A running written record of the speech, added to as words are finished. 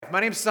My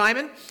name's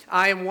Simon.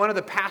 I am one of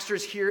the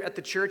pastors here at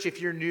the church.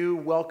 If you're new,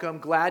 welcome.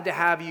 Glad to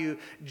have you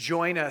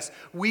join us.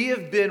 We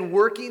have been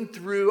working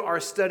through our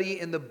study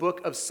in the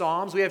book of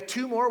Psalms. We have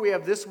two more. We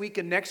have this week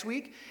and next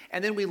week.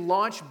 And then we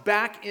launch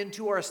back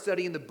into our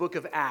study in the book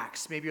of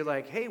Acts. Maybe you're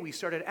like, hey, we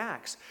started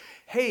Acts.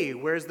 Hey,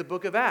 where's the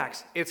book of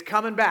Acts? It's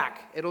coming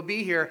back. It'll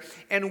be here.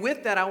 And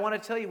with that, I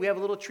want to tell you, we have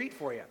a little treat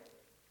for you.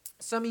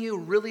 Some of you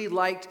really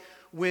liked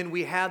when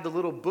we had the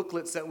little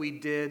booklets that we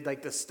did,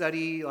 like the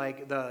study,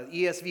 like the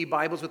ESV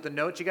Bibles with the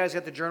notes. You guys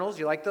got the journals?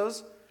 You like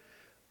those?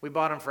 We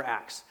bought them for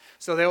Acts.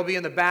 So they'll be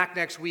in the back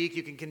next week.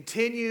 You can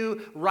continue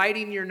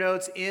writing your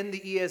notes in the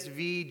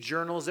ESV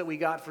journals that we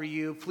got for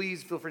you.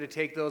 Please feel free to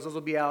take those. Those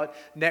will be out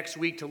next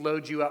week to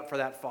load you up for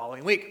that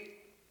following week.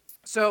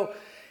 So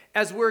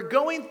as we're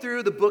going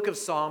through the book of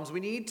Psalms, we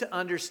need to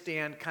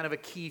understand kind of a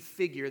key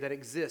figure that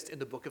exists in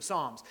the book of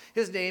Psalms.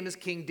 His name is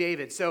King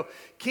David. So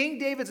King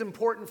David's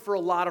important for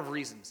a lot of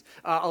reasons.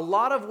 A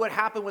lot of what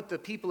happened with the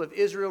people of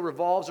Israel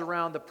revolves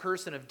around the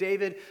person of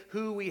David.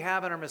 Who we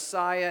have in our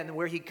Messiah and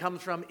where he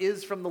comes from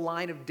is from the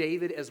line of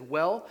David as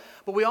well.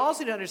 But we also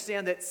need to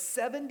understand that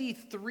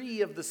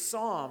 73 of the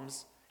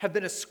Psalms have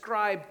been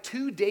ascribed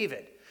to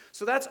David.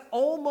 So that's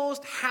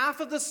almost half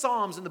of the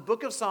Psalms in the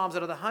book of Psalms,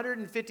 out of the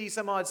 150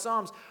 some odd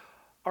Psalms,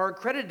 are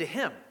credited to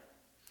him.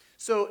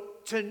 So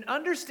to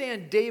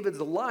understand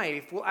David's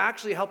life will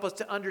actually help us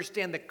to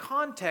understand the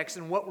context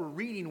and what we're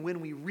reading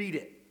when we read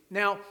it.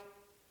 Now,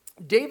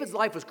 David's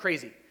life was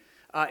crazy.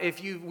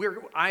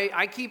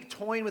 I keep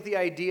toying with the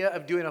idea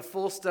of doing a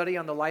full study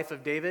on the life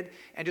of David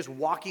and just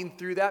walking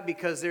through that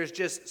because there's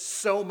just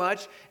so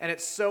much and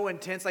it's so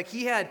intense. Like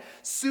he had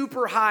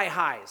super high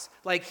highs.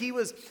 Like he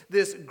was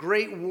this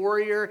great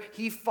warrior.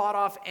 He fought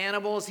off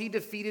animals. He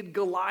defeated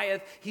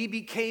Goliath. He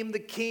became the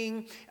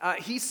king.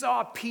 He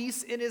saw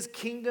peace in his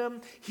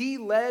kingdom. He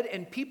led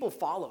and people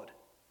followed.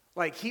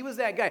 Like he was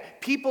that guy.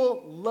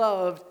 People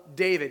loved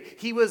David.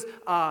 He was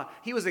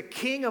a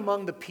king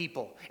among the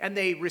people, and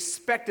they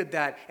respected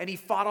that, and he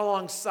fought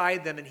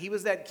alongside them, and he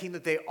was that king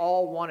that they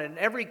all wanted. And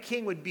every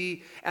king would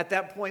be, at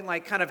that point,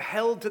 like kind of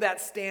held to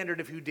that standard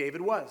of who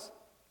David was.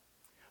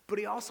 But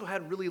he also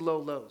had really low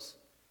lows.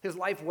 His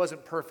life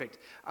wasn't perfect.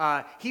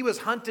 He was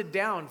hunted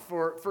down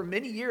for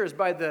many years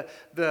by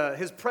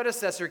his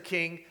predecessor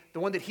king, the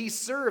one that he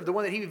served, the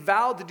one that he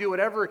vowed to do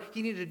whatever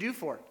he needed to do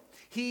for.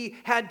 He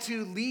had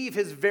to leave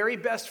his very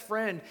best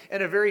friend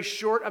in a very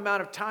short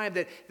amount of time,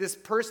 that this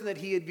person that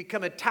he had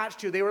become attached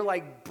to, they were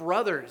like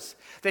brothers,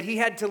 that he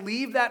had to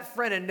leave that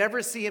friend and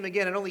never see him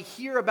again and only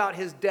hear about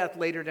his death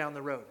later down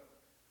the road.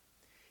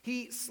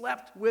 He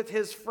slept with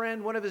his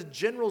friend, one of his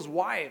general's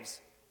wives.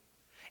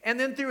 And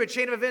then through a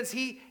chain of events,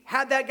 he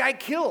had that guy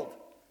killed.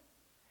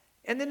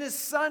 And then his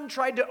son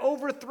tried to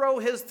overthrow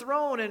his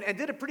throne and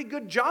did a pretty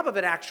good job of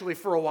it actually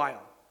for a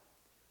while.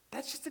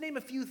 That's just to name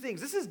a few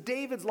things. This is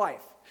David's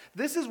life.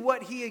 This is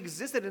what he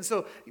existed. And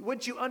so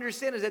what you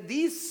understand is that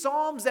these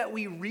Psalms that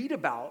we read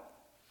about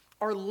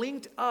are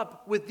linked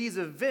up with these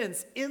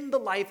events in the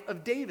life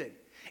of David.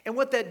 And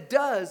what that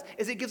does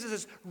is it gives us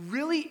this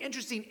really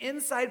interesting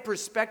inside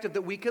perspective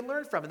that we can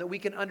learn from and that we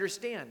can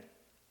understand.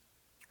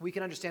 We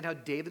can understand how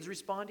David's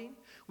responding.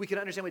 We can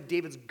understand what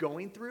David's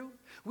going through.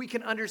 We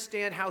can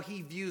understand how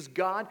he views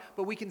God,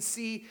 but we can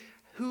see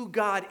who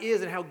God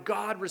is and how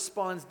God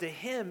responds to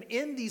him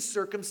in these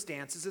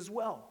circumstances as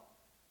well.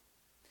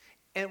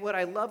 And what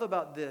I love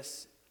about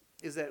this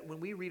is that when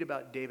we read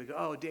about David, go,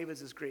 oh,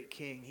 David's this great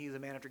king. He's a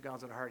man after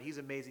God's own heart. He's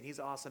amazing. He's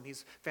awesome.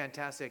 He's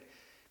fantastic.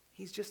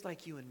 He's just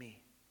like you and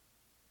me.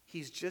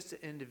 He's just an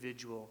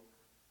individual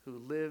who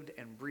lived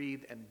and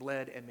breathed and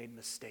bled and made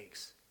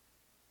mistakes.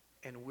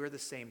 And we're the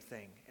same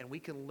thing. And we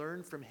can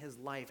learn from his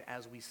life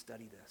as we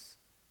study this.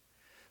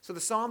 So the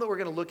psalm that we're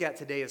going to look at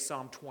today is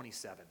Psalm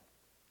 27.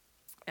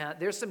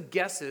 There's some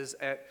guesses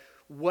at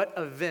what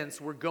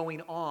events were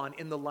going on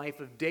in the life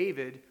of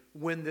David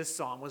when this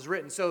psalm was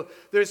written. So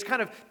there's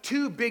kind of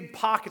two big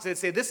pockets that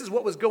say this is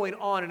what was going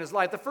on in his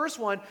life. The first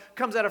one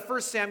comes out of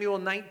 1 Samuel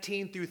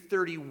 19 through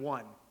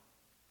 31.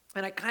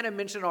 And I kind of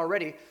mentioned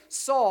already,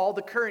 Saul,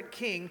 the current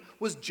king,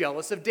 was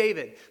jealous of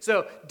David.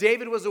 So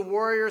David was a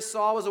warrior,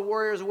 Saul was a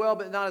warrior as well,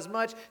 but not as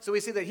much. So we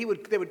see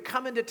that they would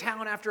come into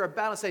town after a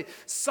battle and say,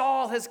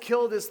 Saul has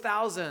killed his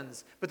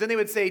thousands. But then they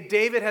would say,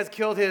 David has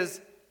killed his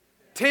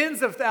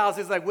tens of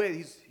thousands. Like,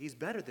 wait, he's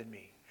better than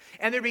me.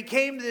 And there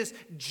became this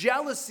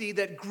jealousy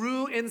that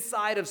grew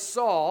inside of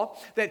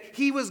Saul that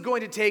he was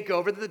going to take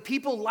over, that the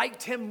people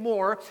liked him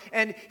more,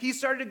 and he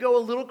started to go a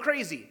little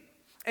crazy.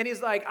 And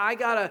he's like, I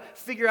got to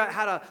figure out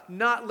how to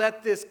not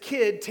let this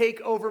kid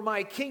take over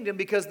my kingdom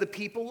because the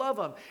people love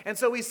him. And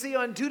so we see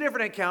on two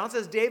different accounts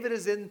as David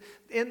is in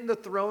the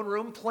throne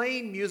room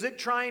playing music,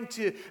 trying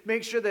to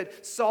make sure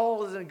that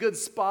Saul is in a good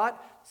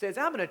spot, says,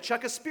 I'm going to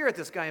chuck a spear at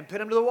this guy and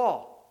pin him to the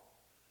wall.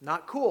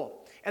 Not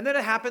cool. And then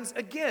it happens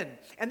again.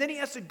 And then he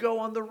has to go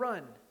on the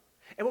run.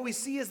 And what we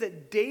see is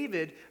that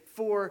David,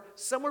 for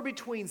somewhere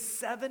between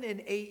 7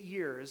 and 8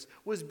 years,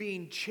 was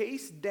being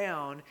chased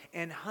down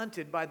and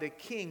hunted by the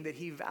king that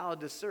he vowed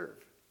to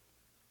serve.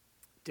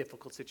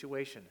 Difficult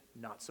situation.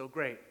 Not so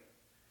great.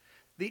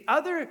 The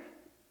other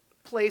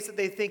place that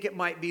they think it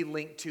might be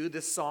linked to,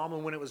 this psalm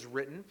and when it was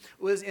written,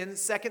 was in 2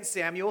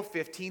 Samuel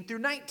 15 through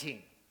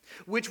 19,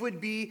 which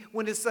would be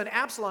when his son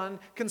Absalom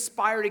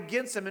conspired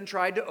against him and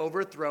tried to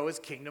overthrow his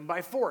kingdom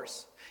by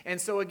force. And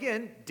so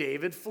again,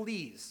 David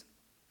flees.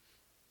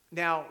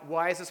 Now,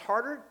 why is this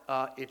harder?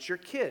 It's your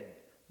kid.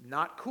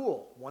 Not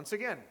cool, once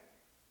again.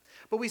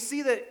 But we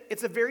see that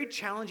it's a very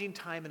challenging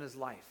time in his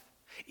life.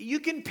 You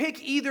can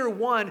pick either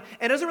one,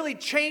 and it doesn't really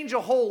change a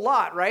whole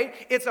lot, right?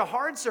 It's a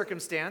hard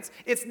circumstance.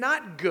 It's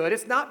not good.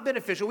 It's not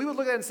beneficial. We would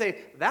look at it and say,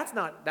 that's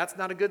not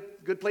a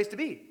good place to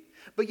be.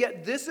 But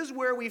yet, this is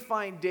where we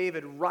find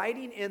David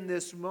writing in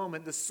this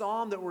moment, the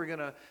psalm that we're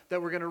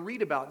gonna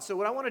read about. And so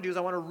what I want to do is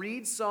I want to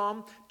read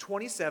Psalm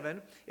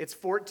 27. It's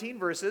 14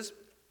 verses.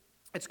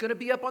 It's going to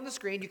be up on the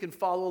screen. You can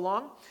follow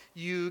along.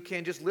 You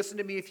can just listen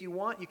to me if you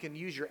want. You can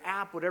use your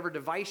app, whatever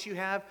device you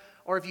have.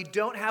 Or if you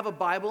don't have a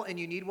Bible and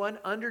you need one,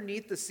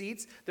 underneath the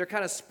seats, they're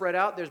kind of spread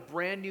out. There's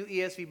brand new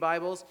ESV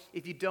Bibles.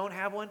 If you don't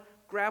have one,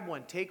 grab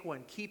one, take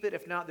one, keep it.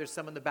 If not, there's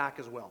some in the back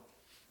as well.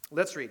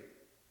 Let's read. It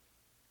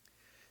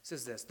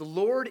says this, "The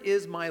Lord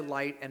is my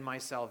light and my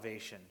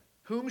salvation.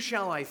 Whom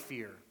shall I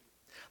fear?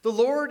 The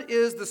Lord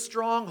is the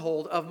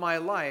stronghold of my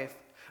life.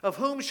 Of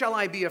whom shall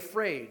I be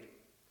afraid?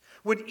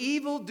 When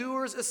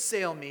evildoers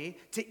assail me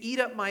to eat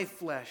up my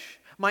flesh,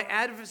 my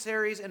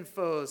adversaries and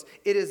foes,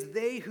 it is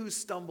they who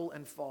stumble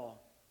and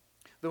fall.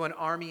 Though an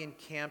army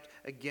encamped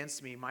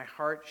against me, my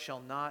heart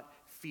shall not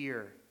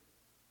fear.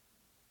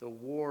 The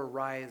war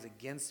rise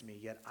against me,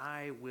 yet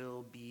I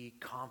will be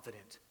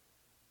confident.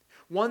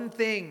 One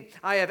thing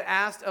I have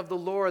asked of the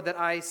Lord that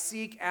I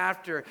seek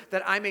after,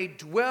 that I may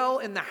dwell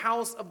in the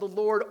house of the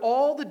Lord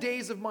all the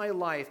days of my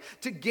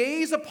life, to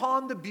gaze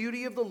upon the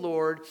beauty of the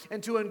Lord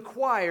and to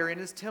inquire in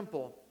his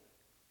temple.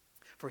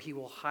 For he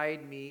will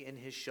hide me in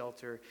his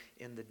shelter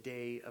in the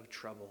day of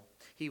trouble.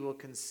 He will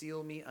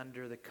conceal me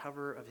under the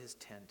cover of his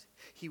tent.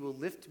 He will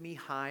lift me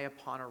high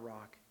upon a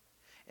rock.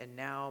 And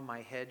now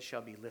my head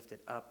shall be lifted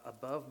up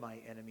above my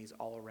enemies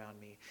all around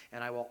me,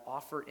 and I will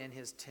offer in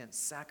his tent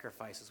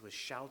sacrifices with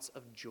shouts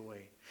of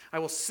joy. I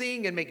will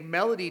sing and make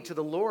melody to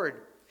the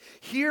Lord.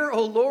 Hear,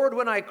 O Lord,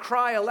 when I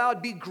cry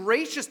aloud. Be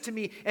gracious to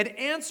me and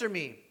answer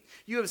me.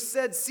 You have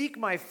said, seek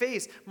my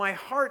face. My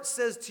heart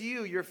says to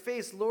you, your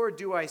face, Lord,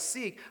 do I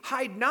seek.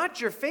 Hide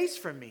not your face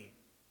from me.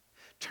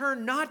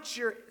 Turn not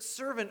your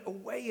servant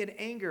away in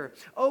anger.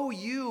 O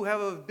you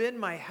have been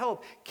my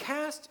help.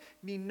 Cast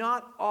me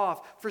not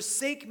off.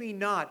 Forsake me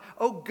not,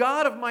 O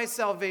God of my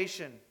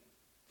salvation.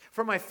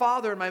 For my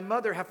father and my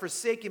mother have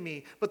forsaken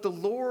me, but the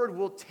Lord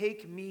will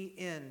take me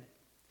in.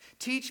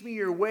 Teach me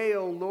your way,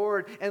 O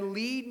Lord, and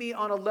lead me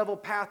on a level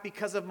path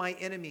because of my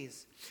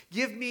enemies.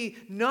 Give me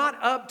not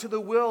up to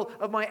the will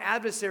of my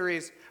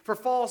adversaries, for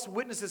false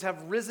witnesses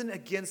have risen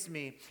against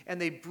me,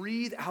 and they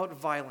breathe out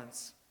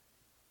violence.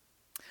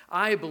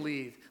 I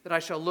believe that I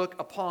shall look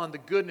upon the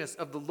goodness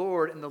of the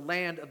Lord in the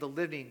land of the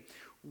living.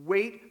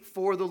 Wait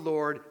for the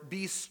Lord.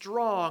 Be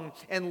strong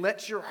and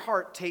let your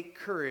heart take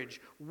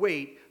courage.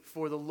 Wait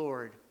for the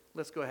Lord."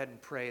 Let's go ahead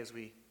and pray as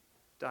we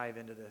dive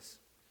into this.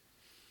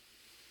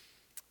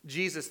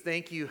 Jesus,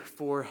 thank you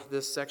for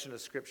this section of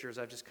scriptures.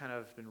 I've just kind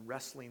of been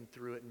wrestling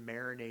through it and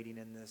marinating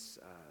in this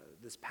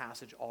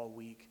passage all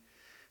week.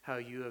 How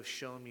you have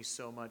shown me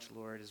so much,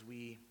 Lord, as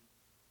we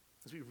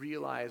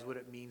realize what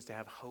it means to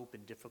have hope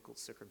in difficult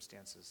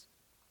circumstances.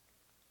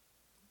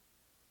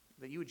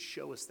 That you would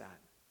show us that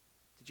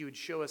you would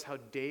show us how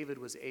David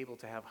was able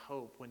to have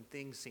hope when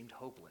things seemed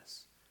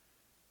hopeless.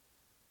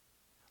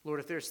 Lord,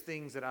 if there's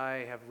things that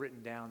I have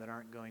written down that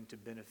aren't going to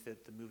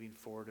benefit the moving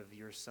forward of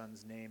your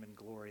Son's name and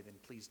glory, then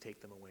please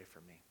take them away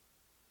from me.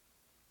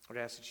 Lord,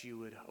 I ask that you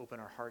would open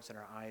our hearts and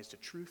our eyes to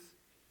truth,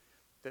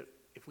 that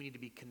if we need to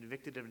be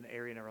convicted of an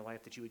area in our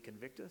life, that you would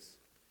convict us.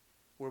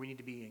 Where we need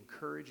to be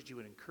encouraged, you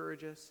would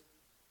encourage us,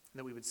 and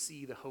that we would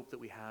see the hope that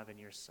we have in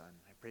your Son.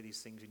 I pray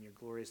these things in your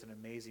glorious and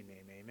amazing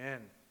name.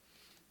 Amen.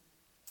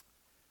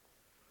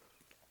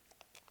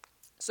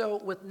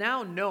 So with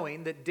now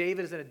knowing that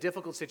David is in a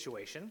difficult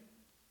situation,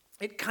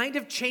 it kind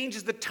of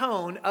changes the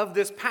tone of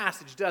this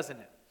passage, doesn't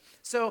it?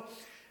 So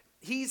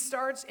he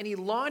starts and he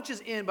launches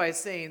in by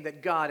saying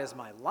that God is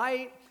my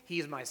light,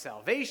 he's my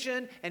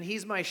salvation, and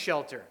he's my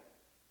shelter.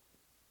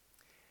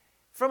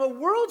 From a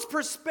world's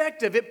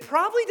perspective, it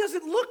probably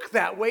doesn't look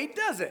that way,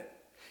 does it?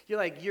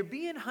 You're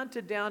being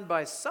hunted down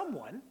by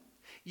someone.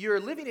 You're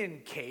living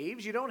in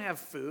caves. You don't have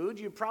food.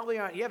 You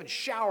haven't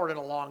showered in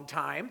a long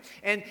time.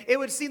 And it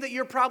would seem that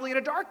you're probably in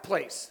a dark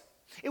place.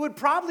 It would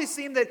probably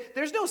seem that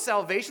there's no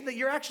salvation, that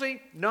you're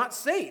actually not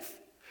safe.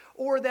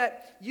 Or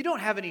that you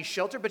don't have any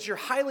shelter, but you're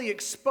highly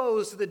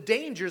exposed to the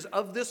dangers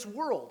of this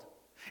world.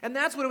 And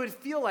that's what it would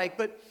feel like.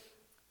 But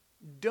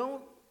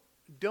don't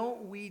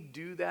we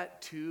do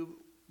that too?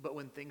 But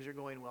when things are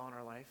going well in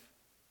our life?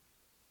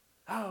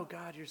 Oh,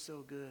 God, you're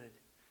so good.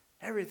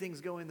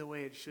 Everything's going the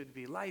way it should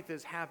be. Life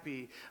is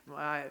happy.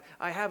 I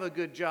have a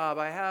good job.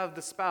 I have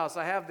the spouse.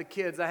 I have the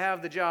kids. I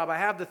have the job. I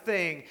have the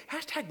thing.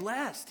 Hashtag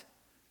blessed.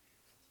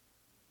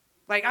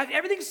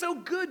 Everything's so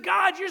good.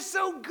 God, you're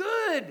so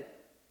good.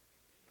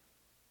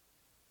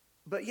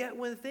 But yet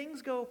when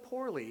things go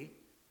poorly,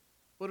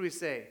 what do we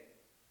say?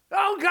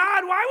 Oh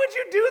God, why would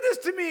you do this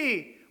to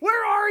me?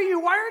 Where are you?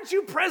 Why aren't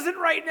you present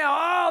right now?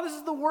 Oh, this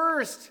is the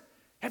worst.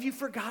 Have you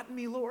forgotten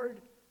me, Lord?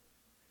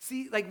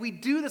 See, like we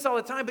do this all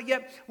the time, but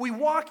yet we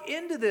walk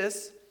into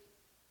this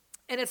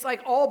and it's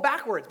like all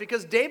backwards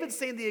because David's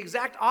saying the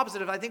exact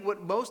opposite of, I think,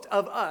 what most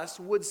of us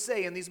would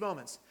say in these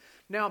moments.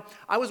 Now,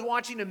 I was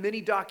watching a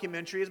mini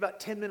documentary. It's about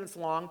 10 minutes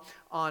long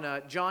on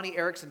Joni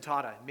Eareckson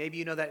Tada. Maybe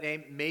you know that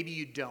name. Maybe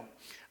you don't.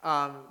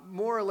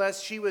 More or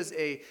less, she was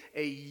a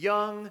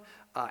young,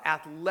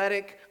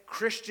 athletic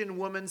Christian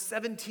woman,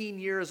 17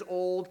 years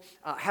old,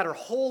 had her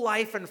whole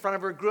life in front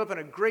of her, grew up in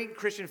a great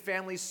Christian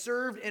family,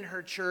 served in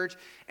her church,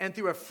 and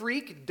through a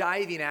freak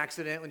diving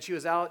accident when she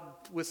was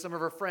out with some of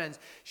her friends,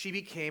 she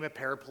became a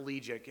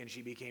paraplegic and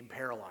she became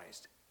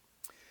paralyzed.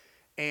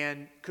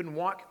 And couldn't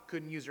walk,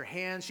 couldn't use her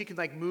hands. She could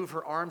like move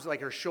her arms, like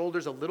her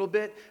shoulders a little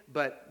bit,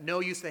 but no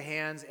use of the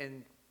hands,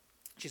 and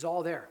she's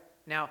all there.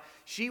 Now,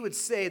 she would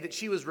say that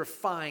she was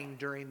refined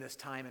during this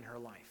time in her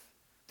life,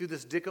 through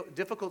this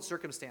difficult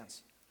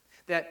circumstance,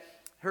 that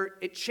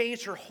it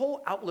changed her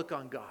whole outlook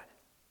on God,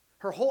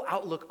 her whole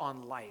outlook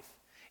on life.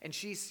 And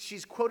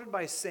she's quoted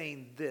by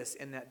saying this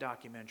in that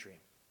documentary.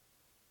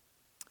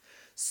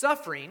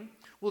 Suffering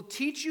will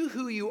teach you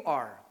who you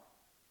are.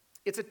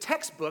 It's a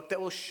textbook that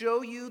will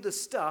show you the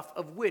stuff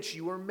of which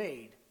you are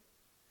made.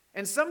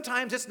 And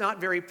sometimes it's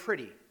not very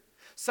pretty.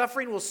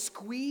 Suffering will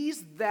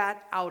squeeze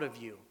that out of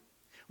you.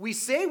 We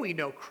say we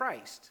know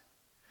Christ.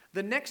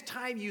 The next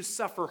time you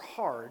suffer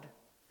hard,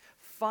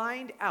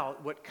 find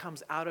out what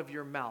comes out of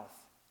your mouth.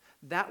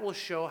 That will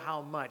show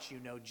how much you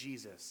know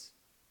Jesus.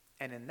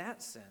 And in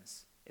that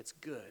sense, it's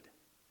good.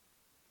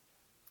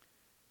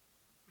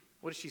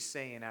 What is she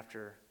saying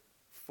after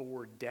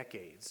 4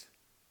 decades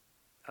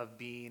of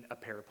being a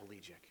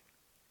paraplegic?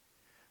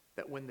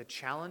 That when the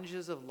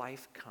challenges of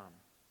life come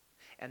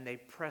and they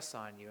press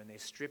on you and they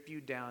strip you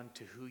down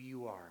to who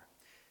you are,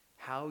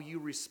 how you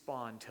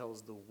respond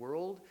tells the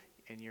world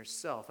and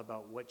yourself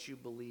about what you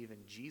believe in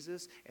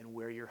Jesus and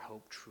where your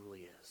hope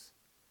truly is.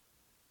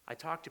 I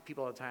talk to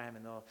people all the time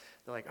and they're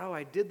like, oh,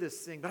 I did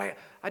this thing, but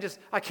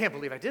I can't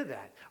believe I did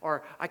that.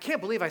 Or I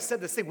can't believe I said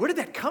this thing. Where did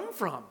that come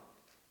from?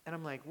 And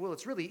I'm like, well,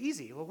 it's really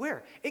easy. Well,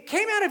 where? It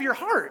came out of your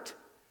heart.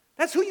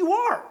 That's who you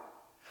are.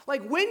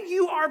 Like when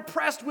you are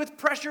pressed with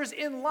pressures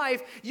in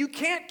life, you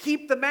can't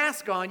keep the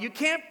mask on. You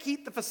can't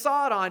keep the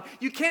facade on.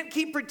 You can't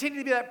keep pretending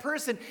to be that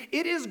person.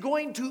 It is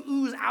going to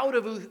ooze out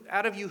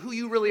of you who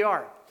you really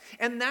are.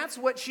 And that's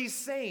what she's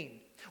saying.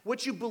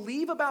 What you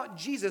believe about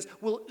Jesus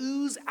will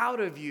ooze out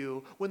of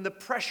you when the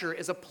pressure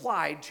is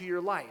applied to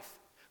your life,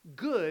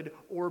 good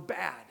or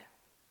bad.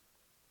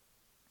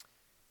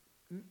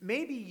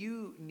 Maybe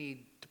you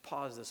need to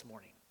pause this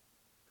morning.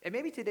 And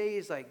maybe today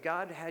is like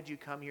God had you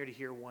come here to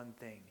hear one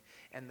thing.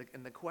 And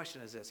the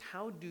question is this: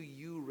 how do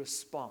you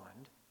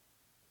respond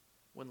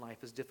when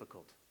life is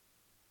difficult?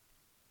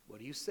 What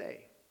do you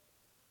say?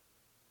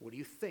 What do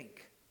you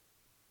think?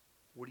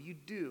 What do you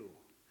do?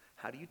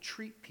 How do you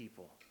treat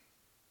people?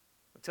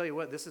 I'll tell you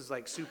what, this is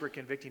like super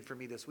convicting for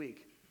me this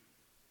week.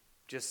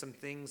 Just some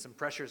things, some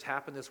pressures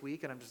happened this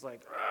week, and I'm just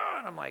like, ugh,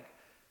 and I'm like,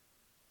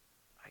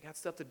 I got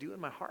stuff to do in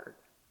my heart.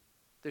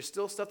 There's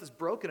still stuff that's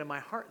broken in my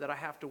heart that I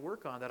have to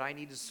work on, that I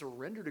need to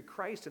surrender to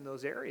Christ in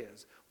those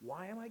areas.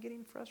 Why am I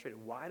getting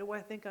frustrated? Why do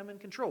I think I'm in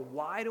control?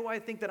 Why do I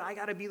think that I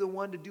got to be the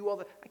one to do all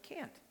that? I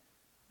can't,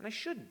 and I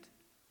shouldn't.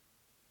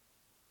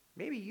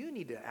 Maybe you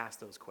need to ask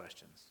those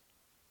questions.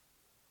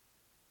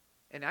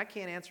 And I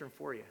can't answer them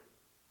for you,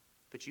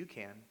 but you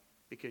can,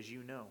 because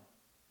you know.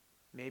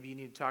 Maybe you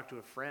need to talk to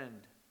a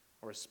friend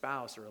or a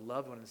spouse or a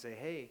loved one and say,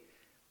 hey,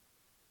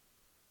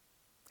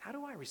 how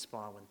do I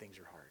respond when things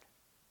are hard?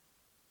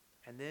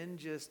 And then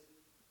just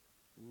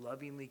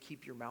lovingly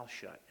keep your mouth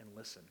shut and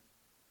listen.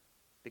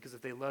 Because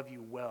if they love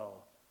you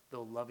well,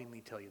 they'll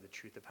lovingly tell you the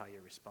truth of how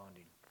you're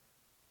responding.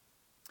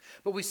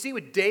 But we see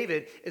with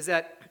David is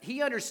that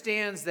he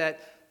understands that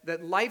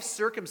life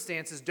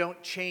circumstances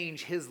don't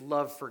change his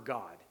love for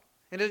God.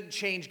 It doesn't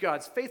change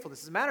God's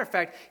faithfulness. As a matter of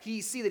fact,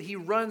 he see that he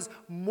runs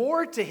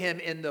more to him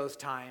in those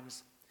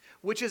times,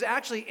 which is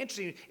actually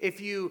interesting. If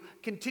you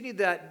continue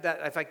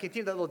if I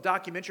continue that little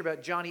documentary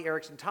about Joni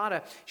Eareckson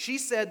Tada, she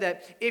said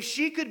that if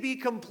she could be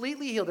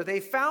completely healed, if they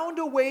found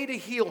a way to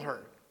heal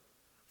her,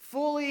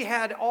 fully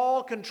had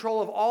all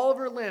control of all of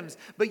her limbs,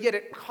 but yet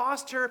it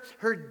cost her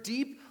her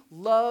deep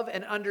love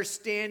and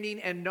understanding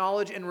and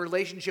knowledge and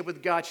relationship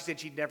with God, she said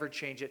she'd never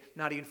change it,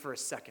 not even for a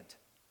second.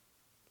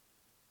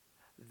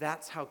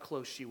 That's how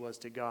close she was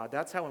to God.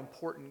 That's how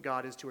important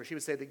God is to her. She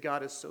would say that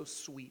God is so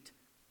sweet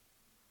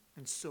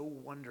and so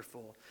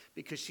wonderful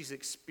because she's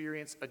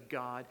experienced a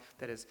God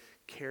that has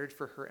cared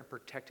for her and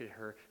protected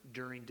her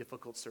during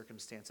difficult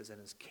circumstances and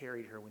has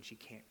carried her when she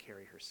can't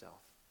carry herself.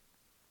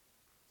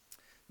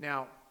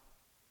 Now,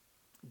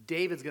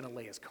 David's going to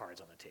lay his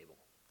cards on the table.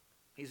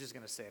 He's just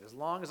going to say it. As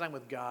long as I'm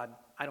with God,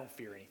 I don't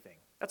fear anything.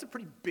 That's a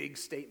pretty big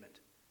statement.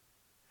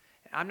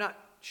 I'm not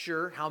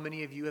sure how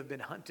many of you have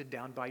been hunted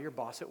down by your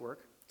boss at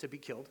work to be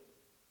killed.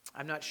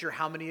 I'm not sure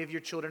how many of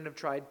your children have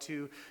tried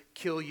to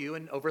kill you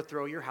and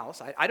overthrow your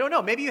house. I don't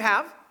know. Maybe you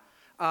have.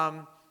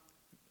 I'm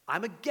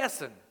a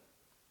guessing.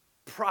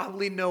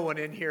 Probably no one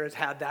in here has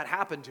had that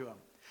happen to him.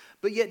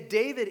 But yet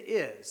David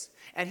is.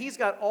 And he's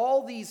got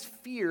all these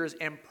fears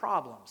and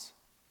problems.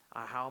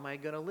 How am I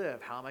going to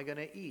live? How am I going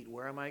to eat?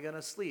 Where am I going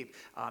to sleep?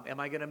 Am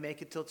I going to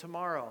make it till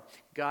tomorrow?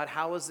 God,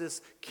 how is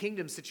this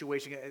kingdom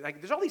situation?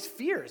 Like, there's all these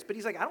fears. But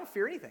he's like, I don't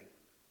fear anything.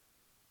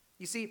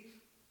 You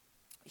see,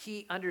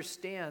 he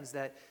understands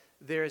that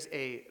there's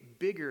a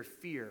bigger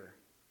fear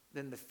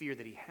than the fear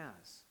that he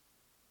has.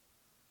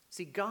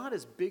 See, God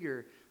is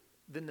bigger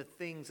than the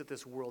things that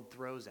this world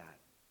throws at.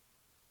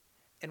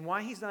 And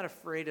why he's not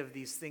afraid of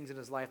these things in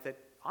his life that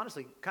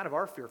honestly kind of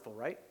are fearful,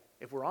 right?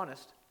 If we're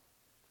honest.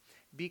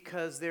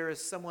 Because there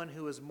is someone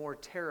who is more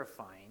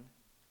terrifying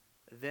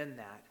than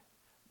that,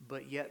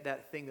 but yet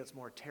that thing that's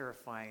more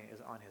terrifying is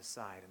on his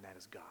side, and that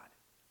is God.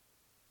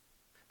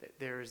 That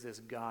there is this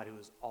God who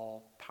is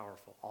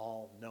all-powerful,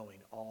 all-knowing,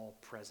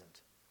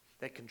 all-present,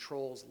 that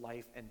controls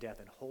life and death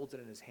and holds it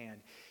in his hand,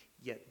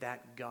 yet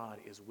that God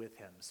is with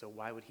him. So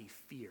why would he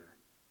fear?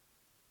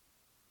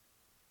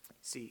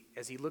 See,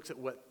 as he looks at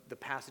what the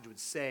passage would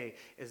say,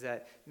 is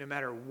that no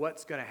matter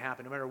what's going to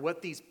happen, no matter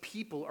what these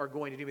people are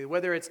going to do,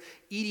 whether it's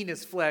eating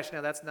his flesh,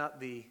 now that's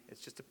not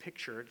it's just a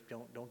picture,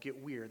 don't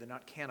get weird, they're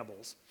not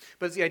cannibals,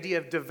 but it's the idea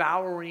of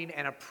devouring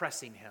and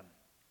oppressing him.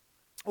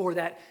 Or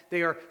that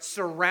they are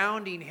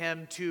surrounding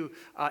him to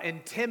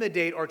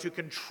intimidate or to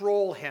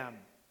control him.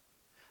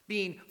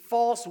 Being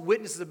false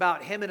witnesses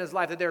about him and his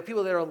life. That there are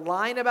people that are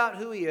lying about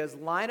who he is,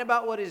 lying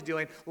about what he's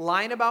doing,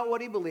 lying about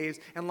what he believes,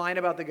 and lying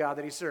about the God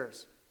that he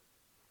serves.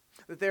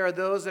 That there are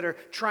those that are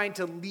trying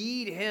to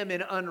lead him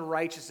in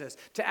unrighteousness,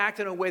 to act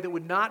in a way that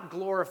would not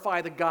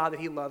glorify the God that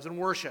he loves and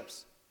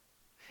worships.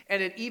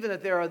 And even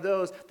that there are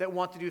those that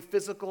want to do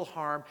physical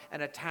harm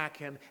and attack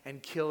him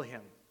and kill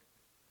him.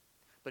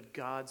 But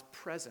God's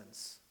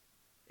presence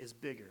is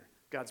bigger.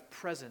 God's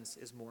presence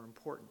is more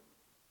important.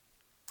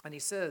 And he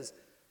says,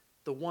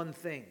 the one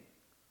thing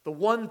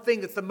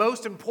that's the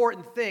most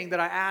important thing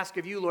that I ask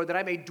of you, Lord, that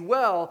I may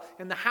dwell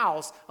in the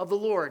house of the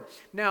Lord.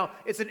 Now,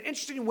 it's an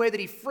interesting way that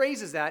he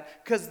phrases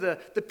that, because the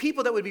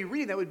people that would be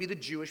reading that would be the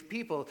Jewish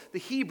people, the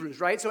Hebrews,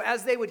 right? So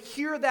as they would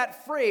hear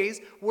that phrase,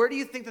 where do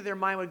you think that their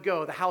mind would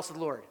go? The house of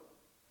the Lord.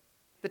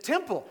 The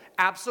temple,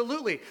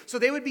 absolutely. So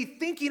they would be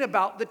thinking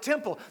about the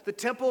temple. The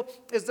temple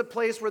is the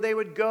place where they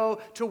would go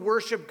to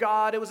worship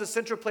God. It was a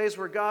central place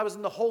where God was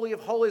in the Holy of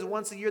Holies.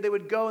 Once a year they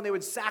would go and they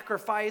would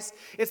sacrifice.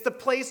 It's the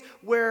place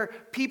where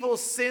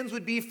people's sins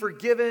would be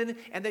forgiven,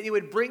 and that they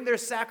would bring their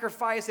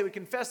sacrifice. They would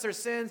confess their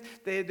sins.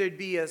 There'd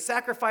be a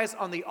sacrifice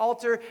on the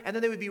altar, and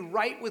then they would be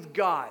right with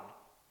God.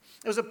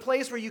 It was a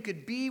place where you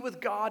could be with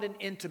God in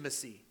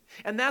intimacy.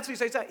 And that's what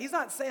he's saying. He's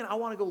not saying, I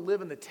want to go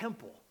live in the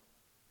temple.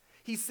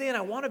 He's saying,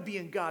 I want to be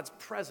in God's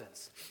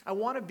presence. I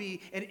want to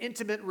be in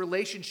intimate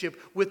relationship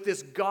with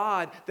this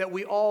God that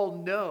we all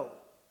know.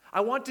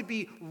 I want to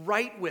be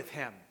right with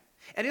him.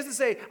 And he doesn't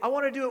say, I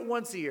want to do it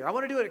once a year. I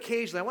want to do it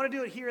occasionally. I want to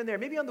do it here and there,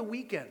 maybe on the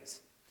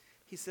weekends.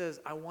 He says,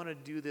 I want to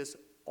do this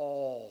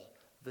all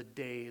the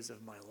days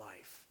of my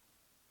life.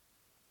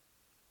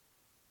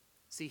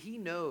 See, he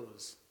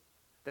knows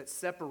that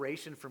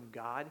separation from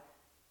God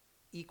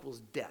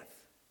equals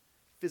death,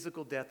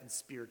 physical death and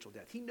spiritual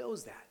death. He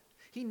knows that.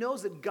 He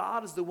knows that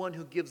God is the one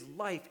who gives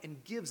life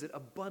and gives it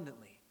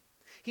abundantly.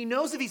 He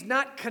knows if he's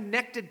not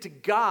connected to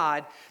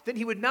God, then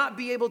he would not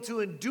be able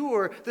to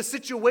endure the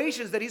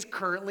situations that he's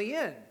currently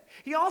in.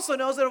 He also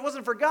knows that if it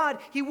wasn't for God,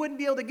 he wouldn't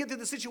be able to get through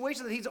the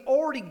situation that he's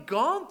already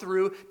gone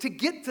through to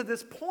get to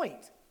this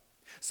point.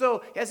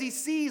 So as he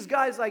sees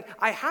guys like,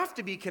 I have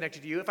to be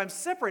connected to you. If I'm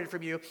separated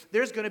from you,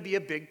 there's going to be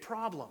a big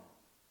problem.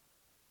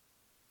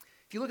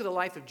 If you look at the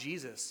life of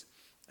Jesus,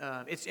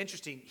 it's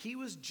interesting. He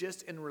was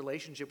just in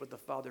relationship with the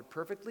Father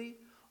perfectly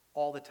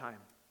all the time.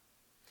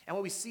 And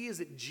what we see is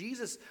that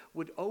Jesus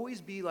would always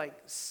be like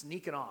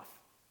sneaking off.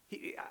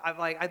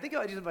 I think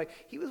about Jesus like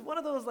he was one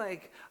of those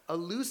like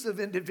elusive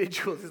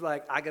individuals who's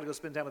like, I got to go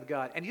spend time with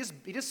God. And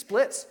he just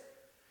splits.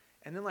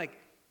 And then like,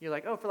 you're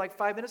like, oh, for like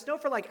 5 minutes? No,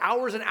 for like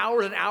hours and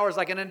hours and hours,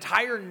 like an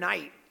entire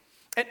night.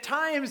 At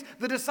times,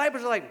 the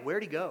disciples are like,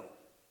 where'd he go?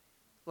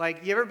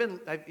 Like,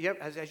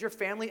 has your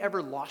family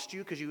ever lost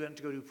you because you went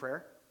to go do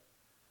prayer?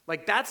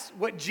 Like, that's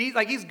what Jesus,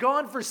 like, he's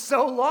gone for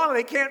so long,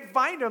 they can't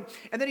find him.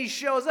 And then he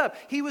shows up.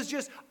 He was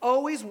just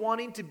always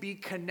wanting to be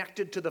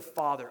connected to the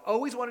Father,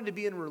 always wanting to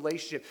be in a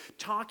relationship,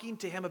 talking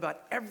to him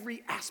about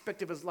every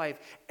aspect of his life,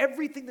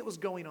 everything that was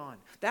going on.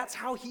 That's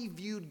how he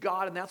viewed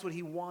God, and that's what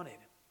he wanted.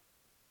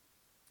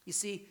 You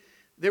see,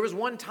 there was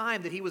one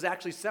time that he was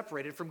actually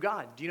separated from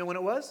God. Do you know when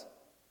it was?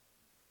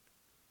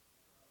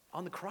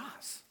 On the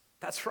cross.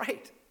 That's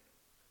right.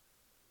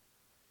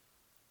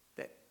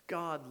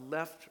 God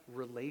left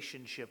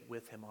relationship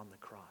with him on the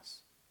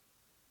cross.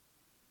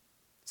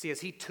 See,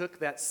 as he took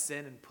that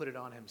sin and put it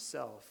on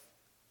himself,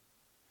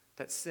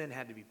 that sin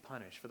had to be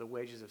punished. For the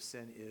wages of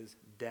sin is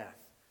death.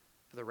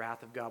 For the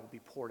wrath of God will be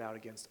poured out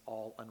against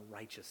all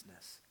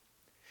unrighteousness.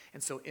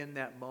 And so in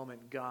that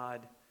moment,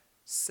 God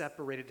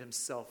separated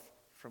himself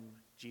from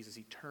Jesus.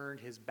 He turned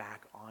his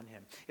back on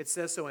him. It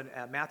says so in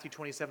Matthew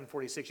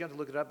 27:46. You have to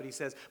look it up, but he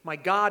says, my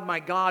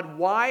God,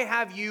 why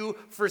have you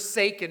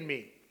forsaken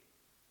me?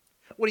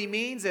 What he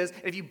means is,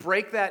 if you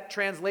break that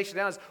translation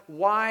down, is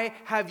why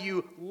have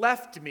you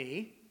left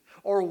me?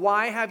 Or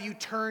why have you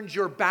turned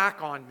your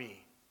back on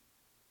me?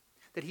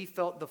 That he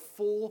felt the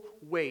full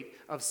weight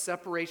of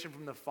separation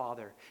from the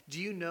Father.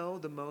 Do you know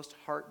the most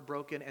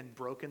heartbroken and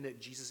broken that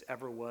Jesus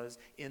ever was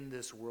in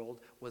this world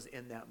was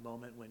in that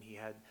moment when he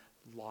had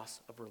loss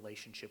of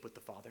relationship with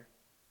the Father?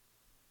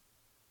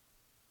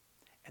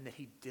 And that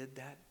he did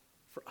that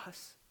for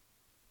us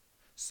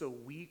so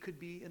we could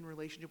be in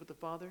relationship with the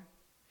Father?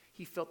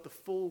 He felt the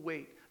full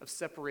weight of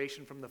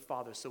separation from the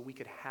Father so we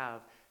could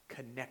have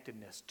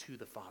connectedness to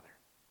the Father.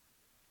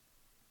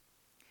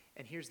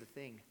 And here's the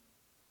thing.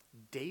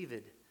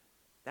 David,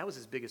 that was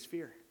his biggest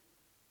fear.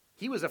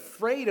 He was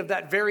afraid of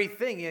that very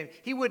thing. And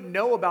he wouldn't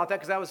know about that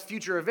because that was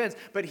future events.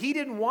 But he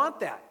didn't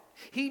want that.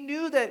 He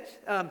knew that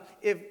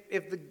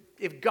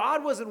if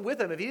God wasn't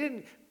with him, if he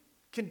didn't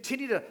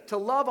continue to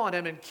love on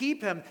him and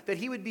keep him, that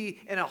he would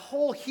be in a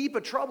whole heap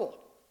of trouble.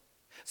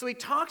 So he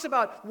talks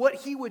about what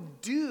he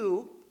would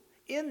do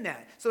in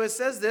that. So it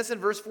says this in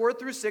verse 4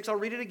 through 6. I'll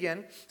read it again.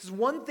 It says,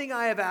 one thing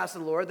I have asked the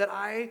Lord that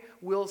I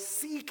will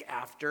seek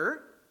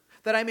after,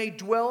 that I may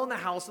dwell in the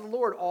house of the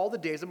Lord all the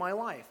days of my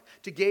life,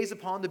 to gaze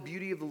upon the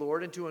beauty of the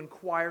Lord and to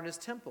inquire in his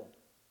temple.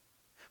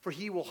 For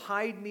he will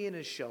hide me in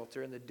his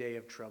shelter in the day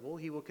of trouble.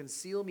 He will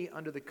conceal me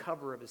under the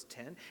cover of his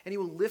tent, and he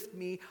will lift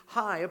me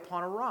high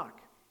upon a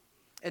rock.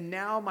 And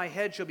now my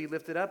head shall be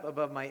lifted up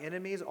above my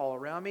enemies all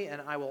around me,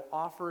 and I will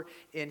offer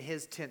in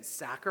his tent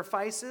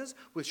sacrifices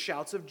with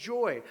shouts of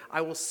joy.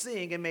 I will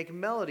sing and make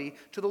melody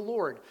to the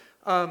Lord.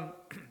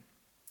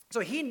 So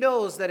he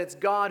knows that it's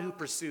God who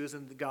pursues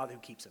and the God who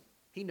keeps him.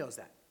 He knows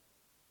that.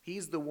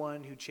 He's the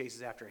one who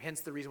chases after. Hence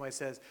the reason why he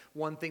says,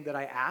 one thing that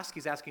I ask,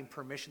 he's asking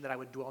permission that I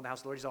would dwell in the house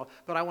of the Lord. He's all,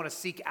 but I want to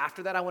seek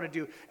after that. I want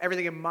to do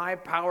everything in my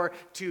power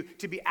to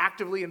be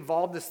actively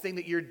involved in this thing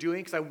that you're doing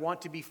because I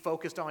want to be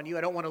focused on you.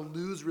 I don't want to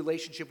lose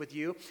relationship with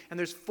you. And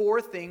there's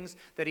 4 things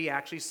that he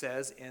actually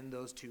says in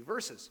those 2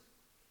 verses.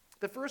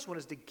 The first one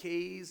is to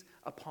gaze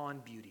upon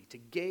beauty, to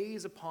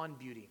gaze upon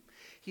beauty.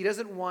 He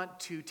doesn't want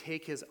to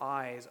take his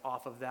eyes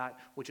off of that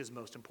which is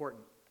most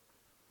important.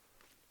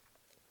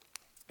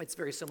 It's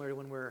very similar to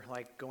when we're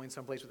like going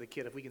someplace with a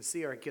kid. If we can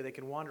see our kid, they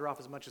can wander off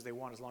as much as they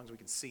want as long as we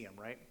can see them,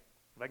 right?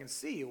 If I can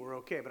see you, we're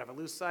okay. But if I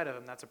lose sight of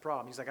him, that's a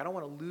problem. He's like, I don't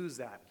want to lose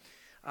that.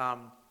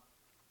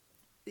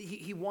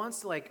 He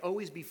wants to like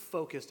always be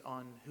focused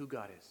on who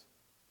God is.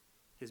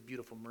 His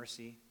beautiful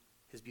mercy,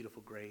 his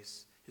beautiful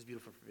grace, his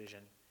beautiful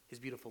provision, his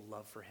beautiful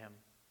love for him,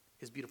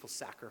 his beautiful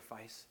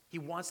sacrifice. He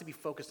wants to be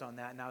focused on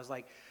that. And I was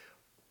like,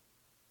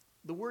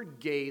 the word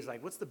gaze,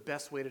 like what's the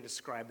best way to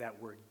describe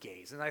that word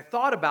gaze? And I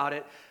thought about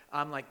it.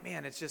 I'm like,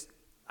 man, it's just,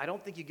 I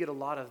don't think you get a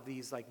lot of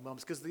these like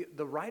moments. Because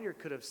the writer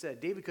could have said,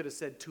 David could have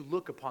said to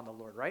look upon the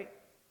Lord, right?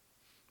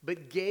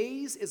 But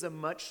gaze is a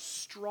much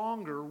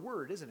stronger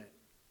word, isn't it?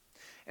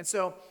 And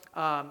so,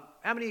 how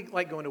many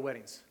like going to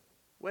weddings?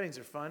 Weddings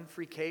are fun,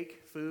 free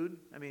cake, food.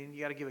 I mean,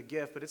 you got to give a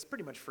gift, but it's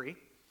pretty much free.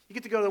 You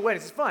get to go to the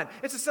weddings. It's fun.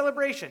 It's a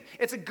celebration.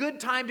 It's a good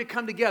time to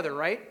come together,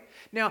 right?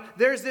 Now,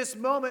 there's this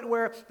moment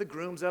where the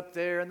groom's up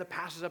there and the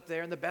pastor's up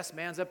there and the best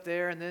man's up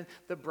there and then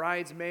the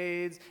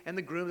bridesmaids and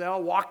the groom, they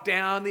all walk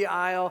down the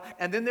aisle.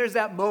 And then there's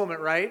that moment,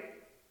 right?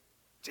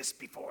 Just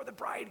before the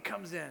bride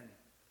comes in.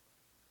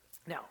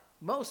 Now,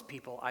 most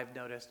people I've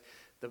noticed,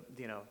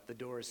 the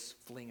doors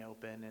fling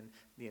open and,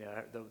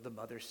 the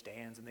mother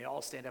stands and they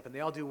all stand up and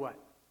they all do what?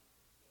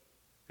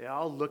 They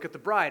all look at the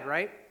bride,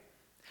 right?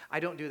 I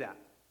don't do that.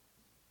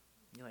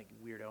 You're like,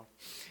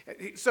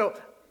 weirdo. So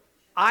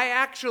I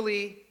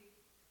actually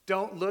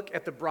don't look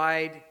at the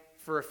bride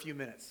for a few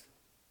minutes.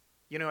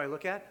 You know who I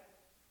look at?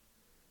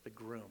 The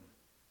groom.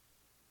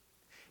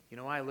 You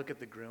know why I look at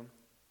the groom?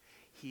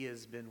 He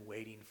has been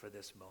waiting for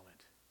this moment.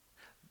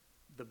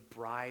 The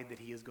bride that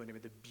he is going to be,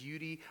 the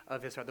beauty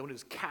of his heart, the one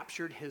who's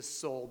captured his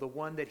soul, the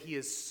one that he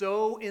is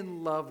so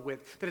in love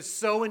with, that is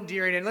so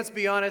endearing. And let's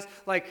be honest,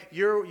 like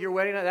your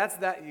wedding, that's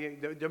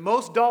the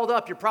most dolled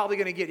up you're probably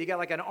going to get. You got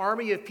like an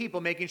army of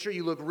people making sure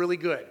you look really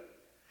good.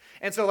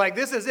 And so like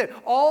this is it.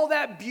 All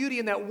that beauty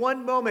in that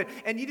one moment.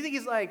 And you think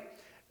he's like,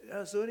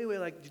 so anyway,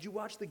 like, did you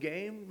watch the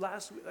game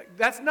last week? Like,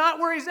 that's not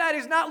where he's at.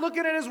 He's not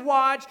looking at his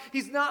watch.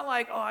 He's not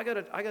like, oh, I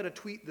gotta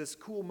tweet this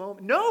cool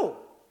moment. No.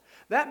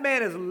 That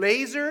man is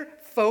laser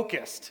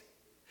focused.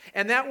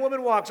 And that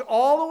woman walks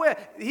all the way.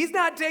 He's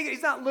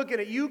not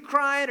looking at you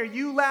crying or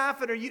you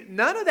laughing or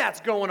none of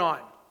that's going on.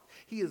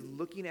 He is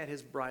looking at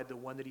his bride, the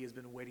one that he has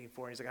been waiting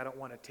for. And he's like, I don't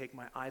want to take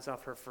my eyes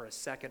off her for a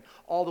second,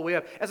 all the way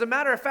up. As a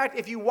matter of fact,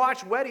 if you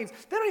watch weddings,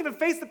 they don't even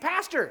face the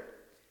pastor.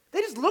 They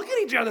just look at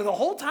each other the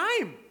whole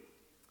time.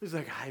 He's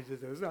like,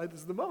 this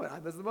is the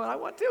moment. This is the moment I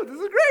want too. This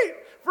is great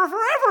for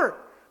forever.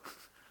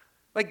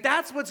 Like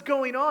that's what's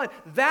going on.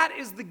 That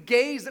is the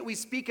gaze that we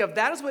speak of.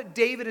 That is what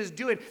David is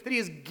doing. That he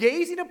is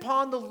gazing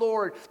upon the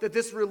Lord, that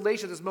this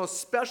relationship, this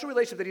most special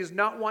relationship that he does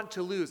not want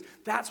to lose.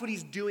 That's what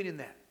he's doing in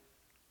that.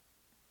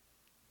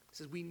 He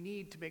says we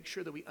need to make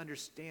sure that we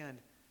understand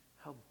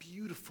how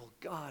beautiful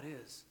God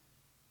is.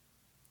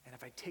 And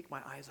if I take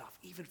my eyes off,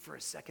 even for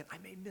a second, I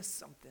may miss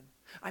something.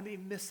 I may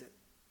miss it.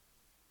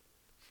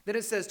 Then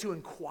it says to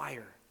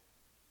inquire.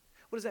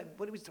 What is that?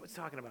 What are we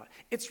talking about?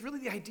 It's really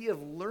the idea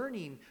of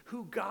learning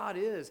who God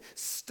is,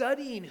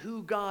 studying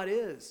who God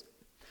is.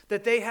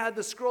 That they had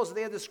the scrolls, that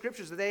they had the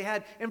scriptures, that they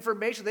had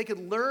information, they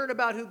could learn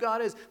about who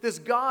God is. This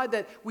God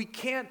that we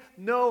can't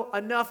know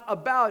enough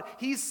about.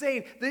 He's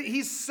saying that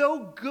he's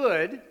so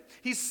good,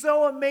 he's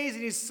so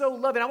amazing, he's so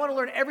loving. I want to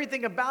learn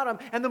everything about him.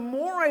 And the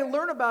more I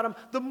learn about him,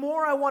 the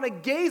more I want to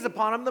gaze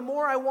upon him, the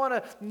more I want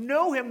to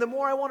know him, the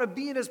more I want to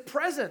be in his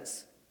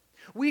presence.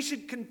 We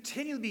should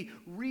continually be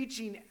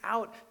reaching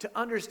out to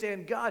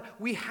understand God.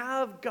 We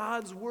have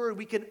God's word.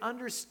 We can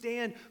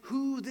understand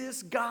who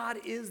this God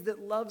is that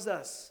loves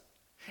us.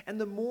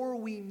 And the more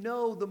we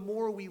know, the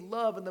more we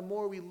love. And the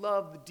more we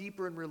love, the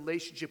deeper in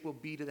relationship we'll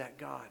be to that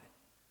God.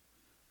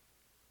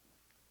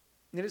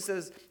 And then it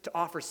says to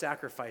offer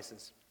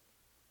sacrifices.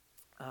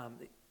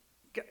 You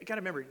got to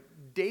remember,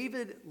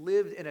 David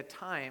lived in a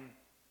time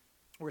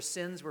where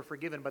sins were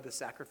forgiven by the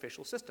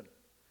sacrificial system.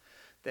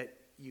 That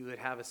you would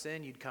have a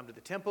sin, you'd come to the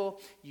temple,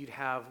 you'd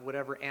have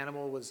whatever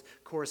animal was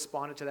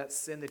correspondent to that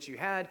sin that you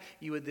had.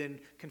 You would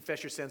then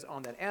confess your sins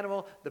on that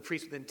animal. The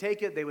priest would then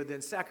take it. They would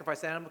then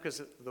sacrifice the animal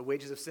because the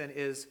wages of sin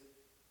is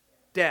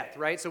death,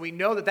 right? So we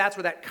know that that's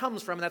where that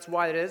comes from, and that's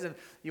why it is. And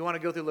you want to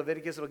go through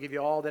Leviticus, it'll give you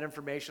all that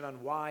information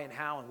on why and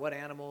how and what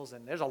animals,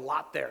 and there's a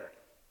lot there.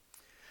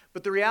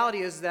 But the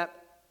reality is that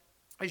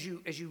as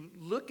you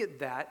look at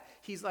that,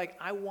 he's like,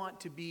 I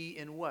want to be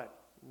in what?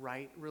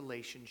 Right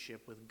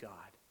relationship with God.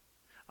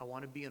 I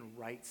want to be in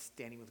right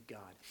standing with God.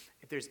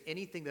 If there's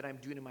anything that I'm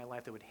doing in my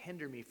life that would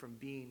hinder me from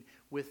being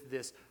with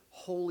this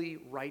holy,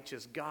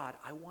 righteous God,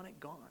 I want it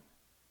gone.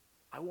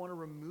 I want to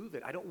remove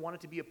it. I don't want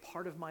it to be a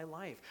part of my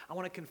life. I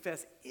want to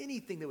confess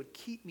anything that would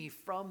keep me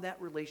from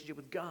that relationship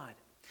with God.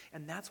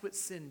 And that's what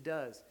sin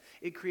does.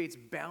 It creates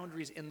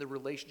boundaries in the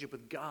relationship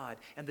with God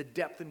and the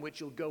depth in which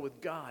you'll go with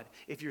God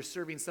if you're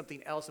serving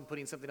something else and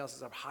putting something else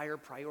as a higher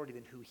priority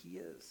than who he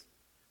is.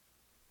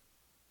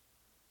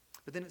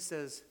 But then it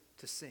says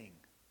to sing.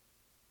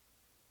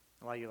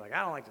 A lot of you are like, I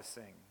don't like to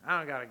sing. I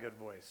don't got a good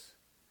voice.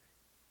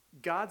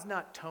 God's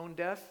not tone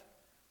deaf,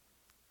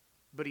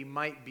 but he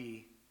might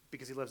be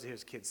because he loves to hear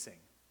his kids sing.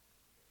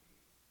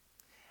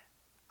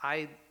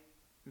 I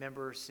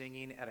remember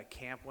singing at a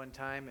camp one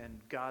time, and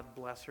God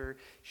bless her,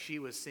 she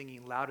was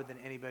singing louder than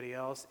anybody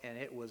else, and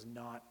it was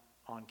not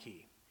on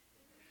key.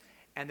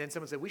 And then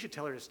someone said, we should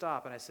tell her to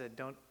stop. And I said,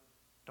 don't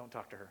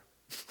talk to her.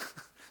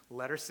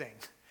 Let her sing,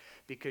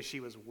 because she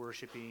was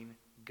worshiping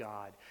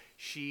God.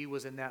 She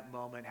was in that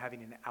moment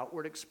having an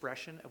outward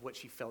expression of what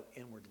she felt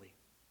inwardly.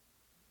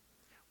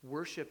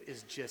 Worship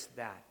is just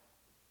that.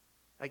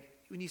 Like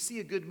when you see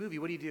a good movie,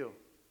 what do?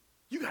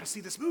 You got to see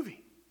this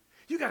movie.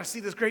 You got to see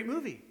this great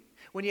movie.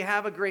 When you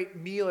have a great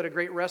meal at a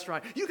great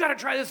restaurant, you got to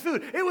try this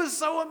food. It was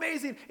so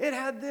amazing. It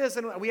had this.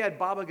 And we had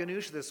baba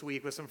ganoush this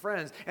week with some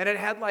friends. And it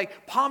had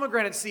like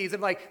pomegranate seeds.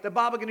 And like the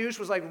baba ganoush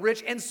was like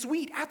rich and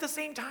sweet at the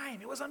same time.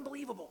 It was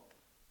unbelievable.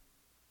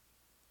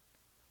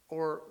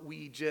 Or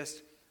we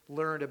just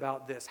learned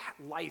about this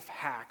life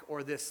hack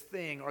or this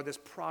thing or this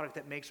product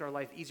that makes our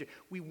life easier.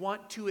 We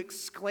want to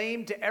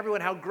exclaim to everyone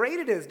how great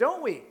it is,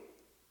 don't we?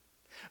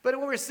 But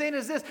what we're saying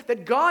is this,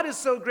 that God is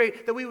so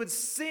great that we would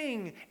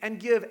sing and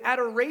give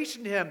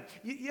adoration to him.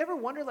 You ever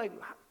wonder, like,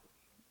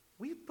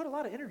 we put a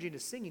lot of energy into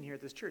singing here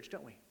at this church,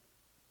 don't we?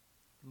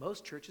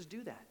 Most churches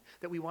do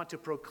that we want to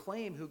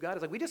proclaim who God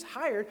is. Like, we just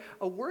hired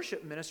a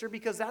worship minister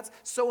because that's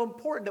so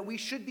important, that we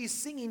should be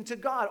singing to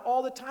God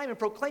all the time and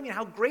proclaiming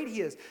how great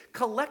he is,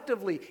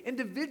 collectively,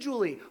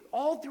 individually,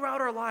 all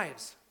throughout our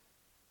lives.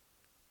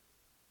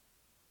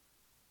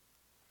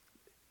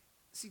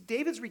 See,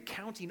 David's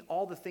recounting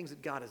all the things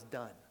that God has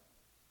done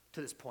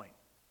to this point.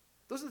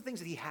 Those are the things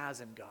that he has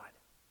in God.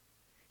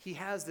 He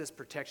has this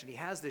protection. He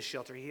has this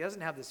shelter. He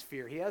doesn't have this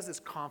fear. He has this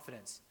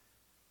confidence.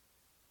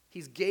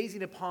 He's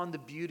gazing upon the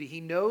beauty.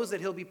 He knows that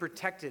he'll be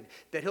protected,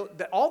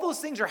 that all those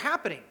things are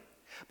happening.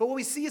 But what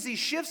we see is he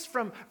shifts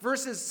from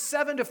verses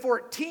 7 to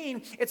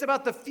 14. It's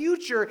about the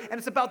future, and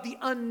it's about the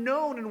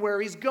unknown and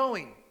where he's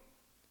going.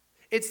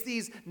 It's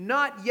these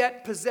not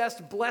yet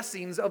possessed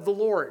blessings of the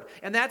Lord.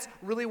 And that's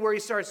really where he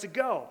starts to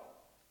go.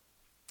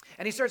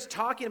 And he starts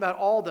talking about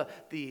all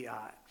the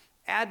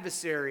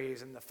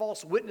adversaries and the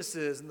false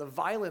witnesses and the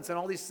violence and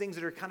all these things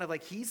that are kind of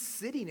like he's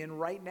sitting in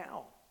right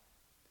now.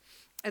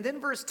 And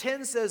then verse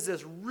 10 says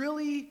this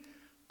really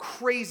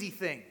crazy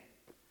thing.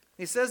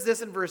 He says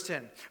this in verse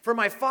 10. For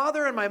my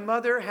father and my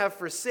mother have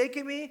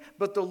forsaken me,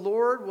 but the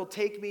Lord will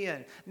take me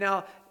in.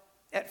 Now,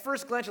 at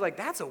first glance, you're like,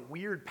 that's a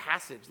weird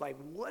passage. Like,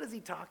 what is he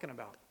talking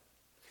about?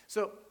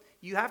 So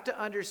you have to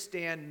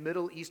understand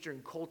Middle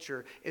Eastern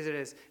culture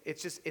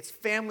it's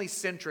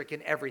family-centric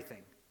in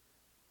everything.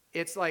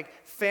 It's like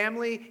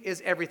family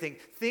is everything.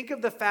 Think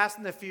of the Fast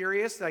and the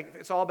Furious, like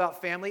it's all about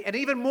family, and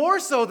even more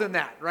so than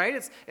that,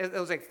 right? It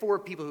was like 4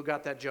 people who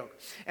got that joke.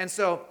 And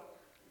so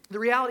the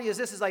reality is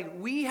this is like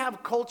we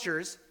have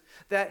cultures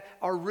that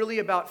are really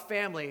about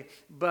family,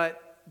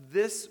 but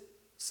this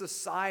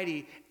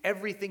society,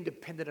 everything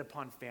depended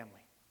upon family.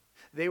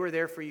 They were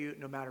there for you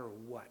no matter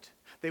what.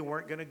 They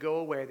weren't going to go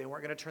away. They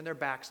weren't going to turn their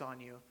backs on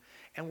you.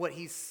 And what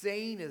he's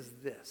saying is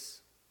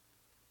this: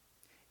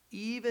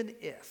 even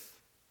if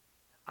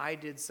I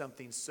did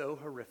something so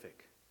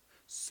horrific,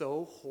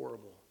 so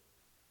horrible,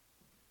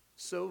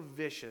 so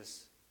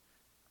vicious,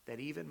 that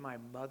even my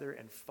mother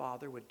and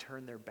father would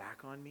turn their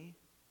back on me,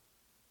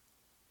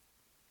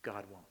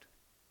 God won't.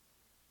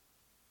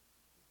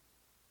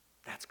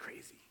 That's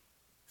crazy.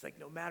 It's like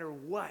no matter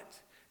what,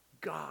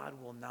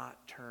 God will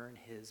not turn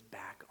his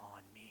back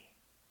on me.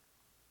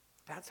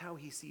 That's how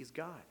he sees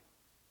God.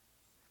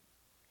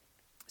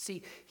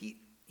 See,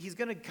 he's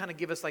going to kind of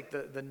give us like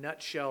the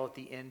nutshell at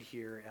the end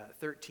here,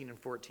 13 and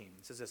 14.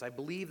 It says this: I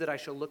believe that I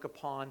shall look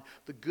upon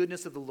the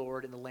goodness of the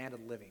Lord in the land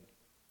of the living.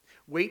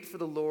 Wait for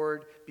the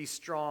Lord, be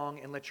strong,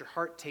 and let your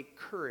heart take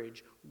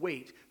courage.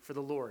 Wait for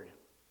the Lord.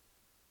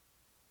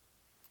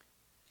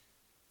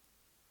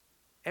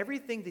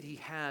 Everything that he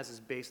has is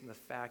based on the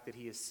fact that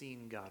he has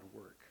seen God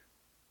work.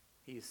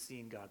 He has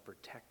seen God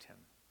protect him.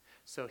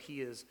 So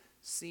he is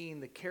seeing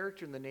the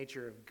character and the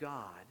nature of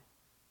God,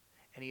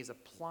 and he's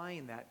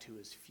applying that to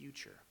his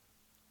future.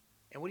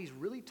 And what he's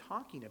really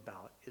talking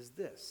about is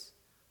this: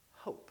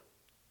 hope.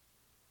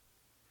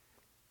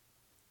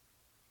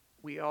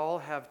 We all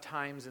have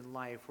times in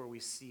life where we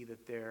see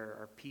that there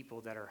are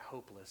people that are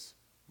hopeless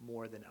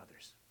more than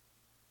others.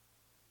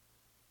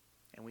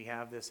 And we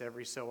have this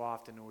every so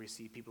often where we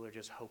see people are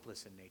just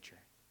hopeless in nature.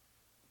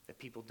 That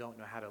people don't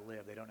know how to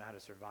live. They don't know how to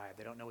survive.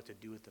 They don't know what to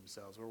do with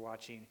themselves. We're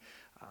watching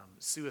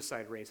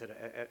suicide rates at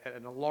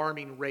an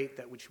alarming rate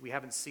which we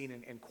haven't seen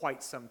in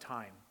quite some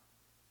time.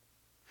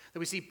 That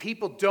we see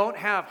people don't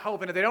have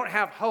hope. And if they don't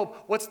have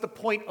hope, what's the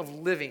point of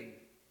living?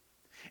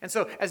 And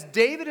so as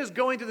David is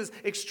going through this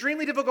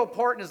extremely difficult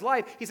part in his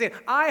life, he's saying,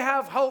 I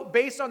have hope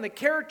based on the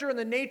character and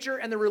the nature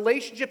and the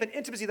relationship and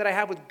intimacy that I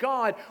have with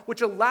God,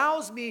 which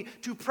allows me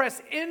to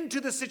press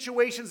into the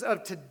situations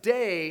of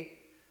today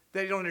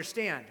that I don't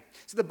understand.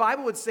 So the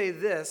Bible would say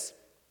this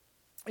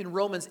in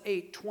Romans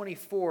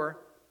 8:24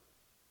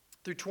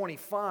 through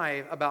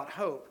 25 about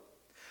hope.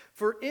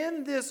 For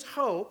in this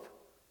hope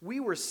we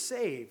were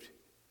saved.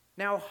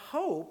 Now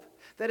hope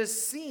that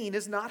is seen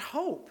is not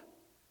hope.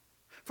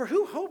 For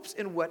who hopes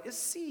in what he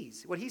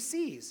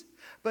sees?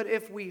 But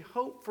if we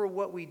hope for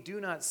what we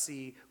do not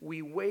see,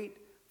 we wait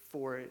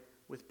for it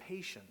with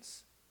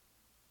patience.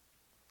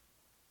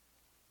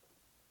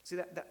 See,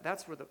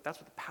 that's where the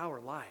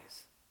power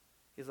lies.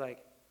 Is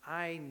like,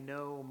 I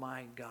know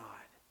my God.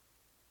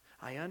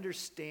 I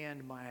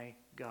understand my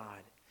God.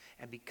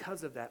 And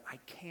because of that, I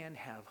can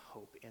have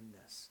hope in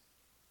this.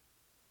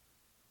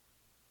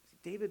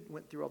 David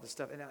went through all this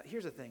stuff. And now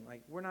here's the thing,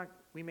 like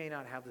we may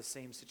not have the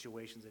same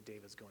situations that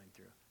David's going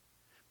through,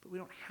 but we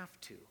don't have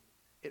to.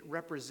 It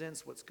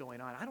represents what's going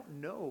on. I don't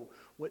know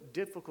what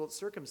difficult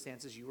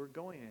circumstances you are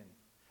going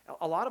in.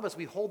 A lot of us,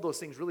 we hold those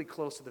things really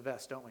close to the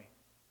vest, don't we?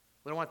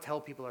 We don't want to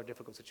tell people our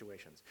difficult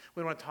situations.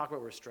 We don't want to talk about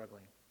where we're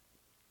struggling.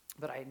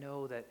 But I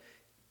know that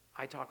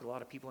I talk with a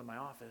lot of people in my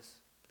office,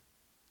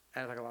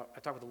 and I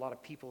talk with a lot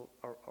of people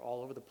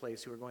all over the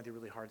place who are going through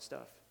really hard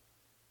stuff.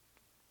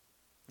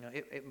 You know,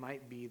 it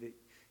might be that,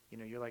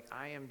 you're like,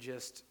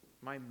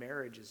 my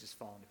marriage is just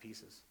falling to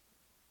pieces.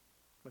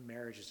 My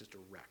marriage is just a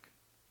wreck.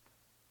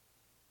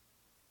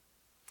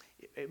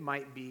 It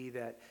might be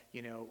that,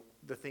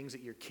 the things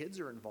that your kids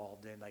are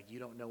involved in, like you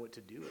don't know what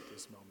to do at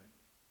this moment.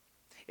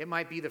 It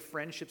might be the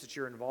friendships that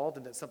you're involved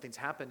in, that something's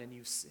happened and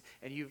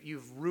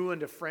you've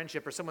ruined a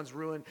friendship, or someone's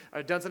ruined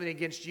or done something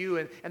against you,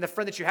 and the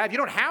friend that you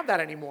don't have that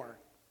anymore.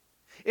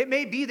 It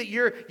may be that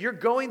you're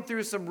going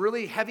through some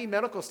really heavy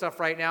medical stuff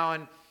right now,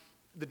 and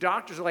the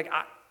doctors are like,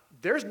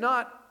 there's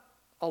not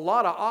a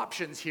lot of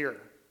options here.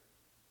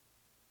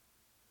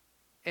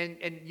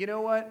 And you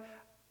know what?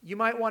 You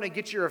might want to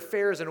get your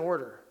affairs in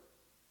order.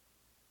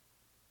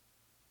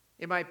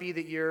 It might be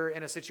that you're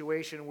in a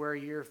situation where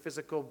your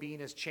physical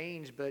being has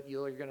changed, but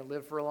you're going to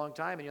live for a long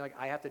time, and you're like,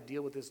 I have to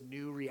deal with this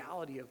new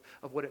reality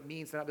of what it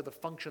means to not be able to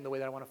function the way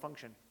that I want to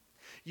function.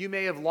 You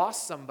may have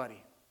lost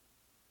somebody.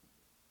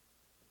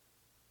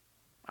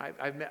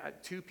 I've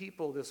met two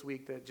people this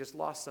week that just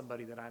lost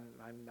somebody that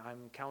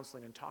I'm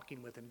counseling and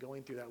talking with and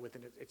going through that with,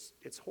 and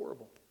it's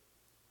horrible.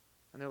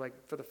 And they're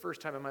like, for the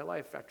first time in my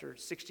life, after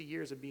 60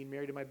 years of being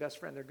married to my best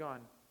friend, they're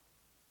gone.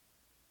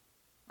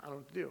 I don't know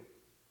what to do.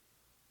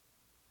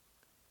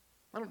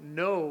 I don't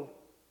know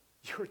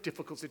your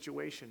difficult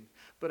situation,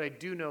 but I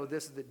do know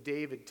this, that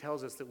David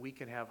tells us that we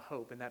can have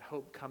hope, and that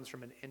hope comes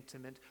from an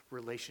intimate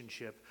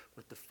relationship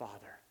with the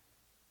Father.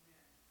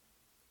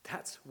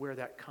 That's where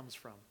that comes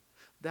from.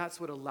 That's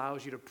what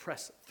allows you to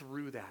press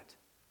through that.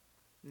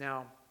 Now,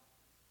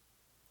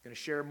 I'm going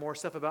to share more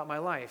stuff about my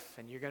life,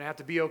 and you're going to have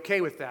to be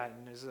okay with that.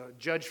 And there's a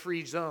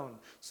judge-free zone,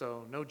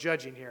 so no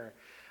judging here.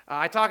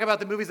 I talk about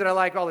the movies that I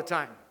like all the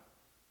time.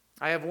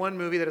 I have one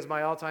movie that is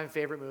my all-time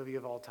favorite movie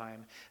of all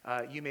time.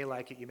 You may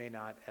like it, you may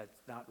not.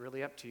 It's not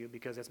really up to you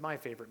because it's my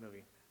favorite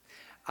movie.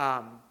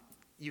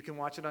 You can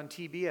watch it on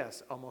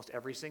TBS almost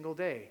every single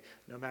day,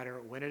 no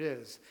matter when it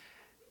is.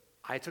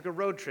 I took a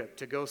road trip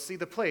to go see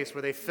the place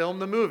where they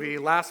filmed the movie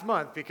last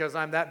month because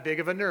I'm that big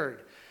of a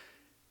nerd.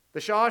 The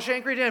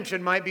Shawshank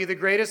Redemption might be the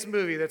greatest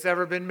movie that's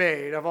ever been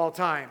made of all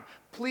time.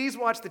 Please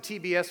watch the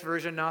TBS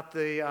version, not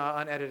the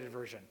unedited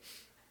version.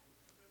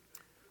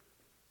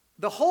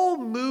 The whole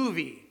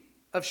movie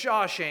of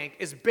Shawshank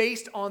is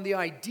based on the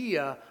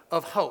idea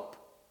of hope.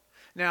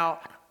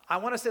 Now, I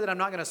want to say that I'm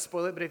not going to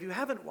spoil it, but if you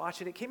haven't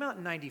watched it, it came out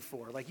in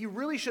 94. Like, you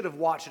really should have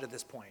watched it at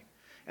this point.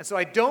 And so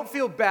I don't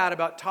feel bad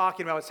about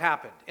talking about what's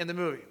happened in the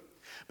movie.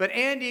 But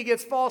Andy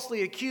gets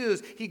falsely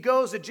accused. He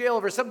goes to jail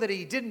over something that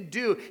he didn't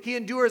do. He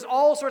endures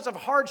all sorts of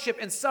hardship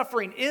and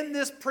suffering in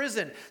this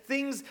prison.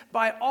 Things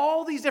by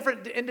all these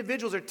different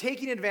individuals are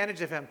taking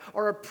advantage of him,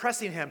 or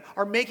oppressing him,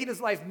 or making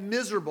his life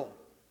miserable.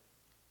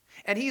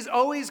 And he's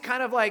always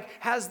kind of like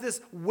has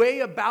this way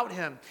about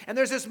him. And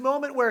there's this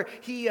moment where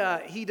he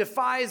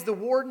defies the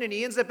warden and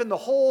he ends up in the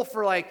hole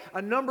for like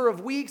a number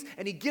of weeks.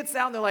 And he gets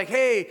out and they're like,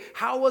 hey,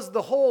 how was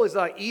the hole? It's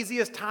the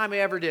easiest time I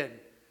ever did.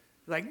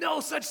 Like, no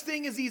such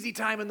thing as easy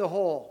time in the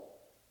hole.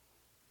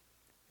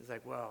 He's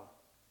like, well,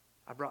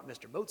 I brought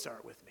Mr.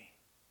 Mozart with me.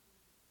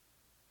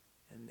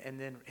 And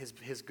then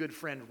his good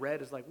friend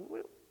Red is like,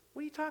 what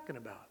are you talking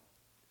about?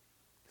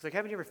 He's like,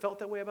 haven't you ever felt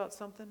that way about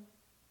something?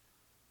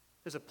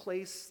 There's a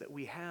place that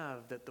we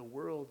have that the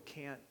world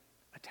can't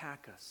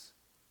attack us,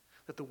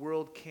 that the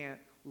world can't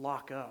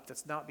lock up,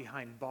 that's not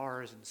behind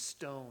bars and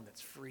stone, that's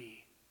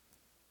free.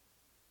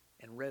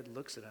 And Red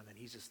looks at him and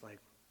he's just like,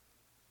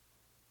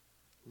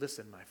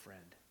 listen, my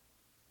friend,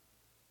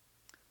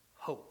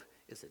 hope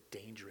is a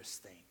dangerous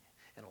thing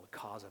and it'll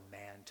cause a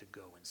man to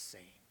go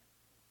insane.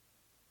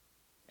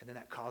 And then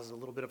that causes a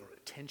little bit of a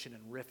tension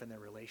and rift in their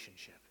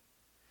relationship.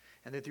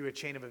 And then through a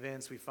chain of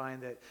events, we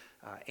find that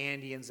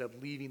Andy ends up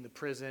leaving the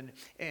prison,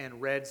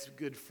 and Red's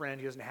good friend,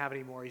 he doesn't have it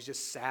anymore. He's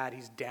just sad.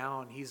 He's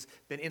down. He's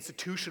been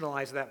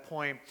institutionalized at that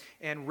point.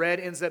 And Red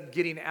ends up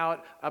getting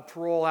out of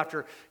parole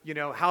after,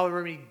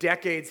 however many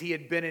decades he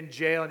had been in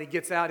jail, and he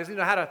gets out. He doesn't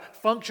know how to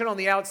function on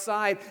the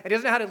outside, and he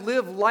doesn't know how to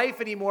live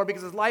life anymore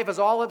because his life is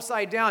all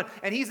upside down.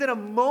 And he's in a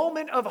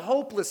moment of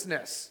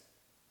hopelessness.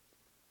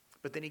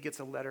 But then he gets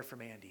a letter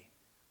from Andy,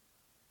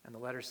 and the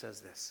letter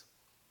says this.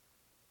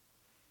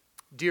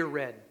 Dear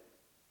Red,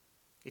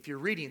 if you're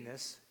reading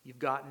this, you've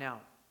gotten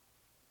out.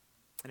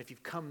 And if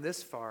you've come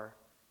this far,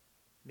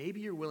 maybe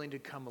you're willing to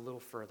come a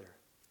little further.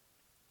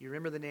 You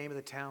remember the name of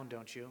the town,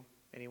 don't you?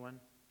 Anyone?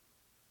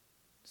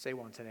 Say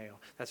Guantanamo.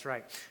 That's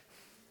right.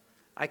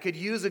 I could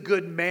use a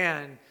good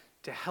man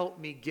to help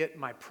me get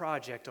my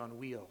project on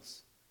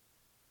wheels.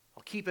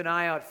 I'll keep an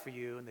eye out for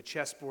you and the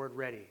chessboard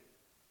ready.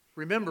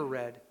 Remember,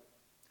 Red,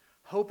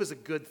 hope is a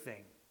good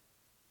thing,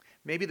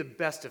 maybe the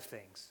best of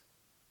things.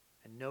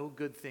 And no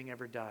good thing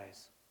ever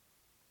dies.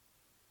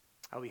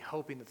 I'll be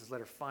hoping that this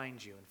letter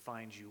finds you and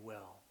finds you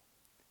well.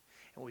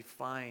 And what we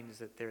find is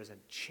that there's a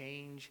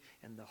change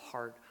in the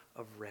heart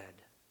of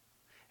Red.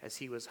 As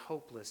he was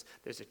hopeless,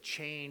 there's a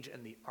change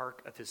in the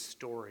arc of his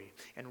story.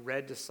 And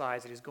Red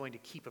decides that he's going to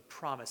keep a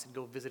promise and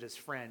go visit his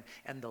friend.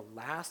 And the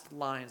last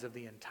lines of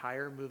the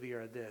entire movie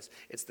are this.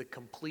 It's the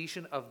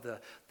completion of the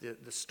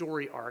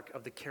story arc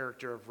of the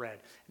character of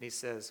Red. And he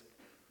says,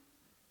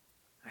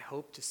 I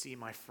hope to see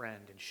my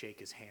friend and shake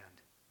his hand.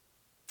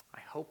 I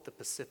hope the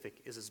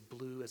Pacific is as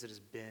blue as it has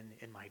been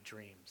in my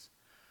dreams.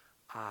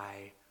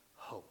 I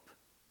hope.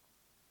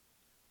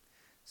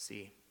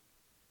 See,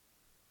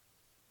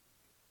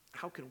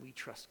 how can we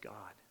trust God?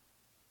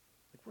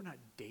 Like, we're not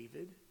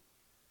David.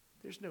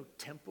 There's no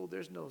temple.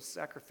 There's no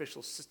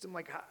sacrificial system.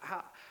 Like,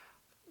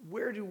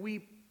 where do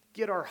we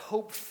get our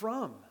hope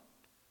from?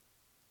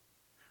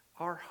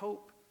 Our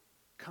hope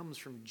comes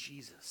from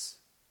Jesus.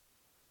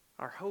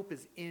 Our hope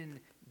is in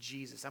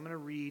Jesus. I'm going to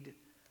read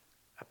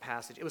a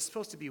passage. It was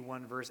supposed to be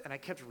one verse, and I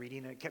kept reading,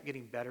 and it kept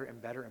getting better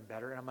and better and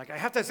better. And I'm like, I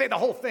have to say the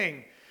whole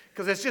thing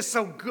because it's just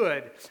so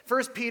good.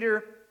 1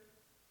 Peter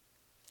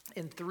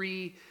in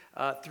 3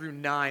 through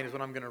 9 is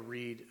what I'm going to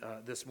read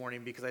this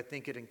morning because I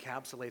think it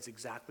encapsulates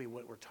exactly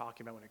what we're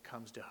talking about when it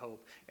comes to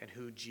hope and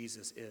who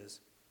Jesus is.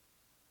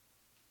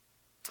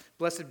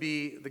 Blessed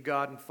be the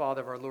God and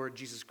Father of our Lord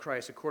Jesus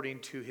Christ. According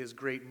to his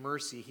great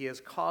mercy, he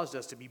has caused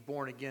us to be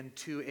born again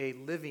to a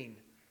living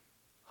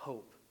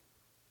hope.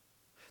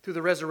 Through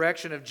the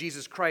resurrection of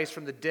Jesus Christ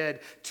from the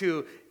dead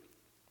to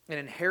an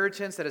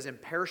inheritance that is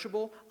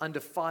imperishable,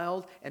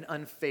 undefiled, and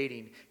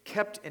unfading,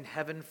 kept in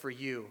heaven for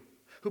you,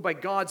 who by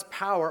God's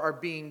power are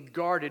being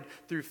guarded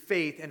through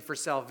faith and for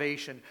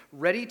salvation,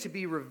 ready to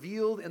be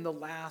revealed in the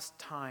last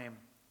time.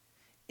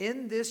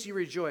 In this you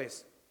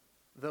rejoice,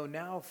 though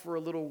now for a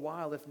little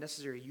while, if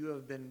necessary, you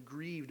have been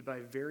grieved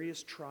by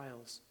various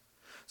trials,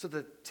 so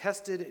the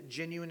tested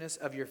genuineness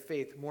of your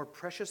faith, more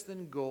precious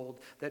than gold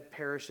that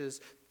perishes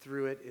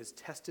through it, is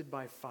tested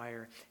by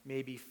fire,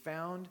 may be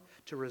found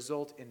to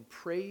result in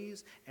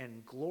praise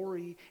and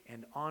glory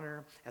and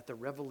honor at the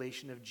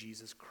revelation of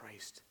Jesus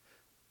Christ.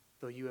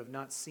 Though you have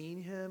not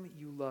seen him,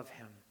 you love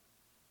him.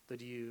 Though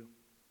you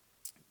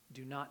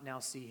do not now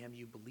see him.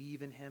 You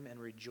believe in him and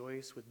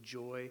rejoice with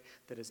joy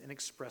that is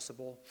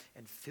inexpressible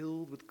and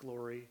filled with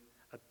glory,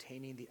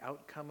 obtaining the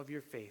outcome of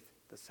your faith,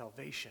 the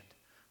salvation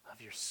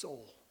of your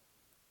soul.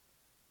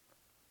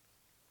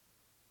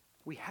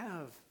 We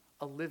have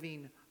a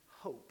living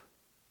hope,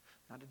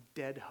 not a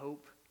dead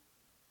hope,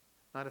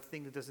 not a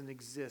thing that doesn't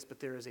exist, but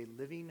there is a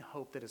living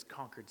hope that has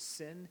conquered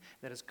sin,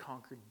 that has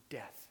conquered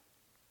death.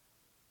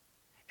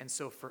 And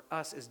so for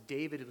us, as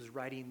David was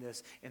writing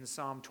this in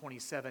Psalm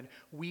 27,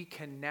 we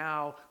can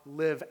now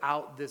live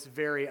out this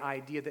very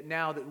idea that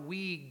now that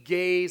we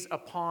gaze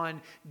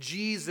upon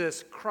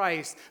Jesus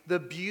Christ, the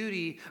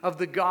beauty of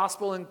the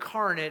gospel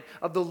incarnate,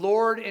 of the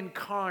Lord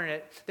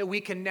incarnate, that we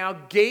can now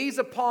gaze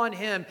upon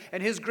him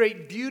and his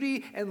great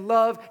beauty and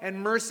love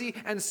and mercy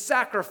and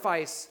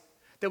sacrifice,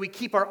 that we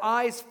keep our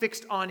eyes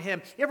fixed on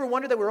him. You ever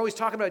wonder that we're always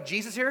talking about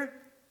Jesus here?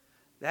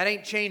 That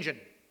ain't changing.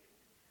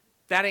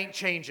 That ain't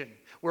changing.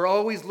 We're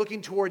always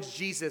looking towards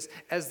Jesus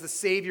as the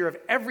Savior of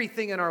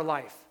everything in our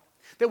life.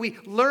 That we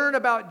learn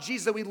about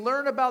Jesus, that we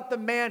learn about the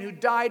man who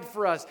died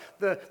for us,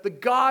 the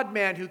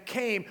God-man who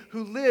came,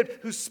 who lived,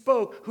 who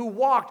spoke, who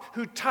walked,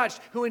 who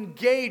touched, who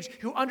engaged,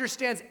 who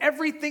understands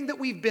everything that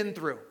we've been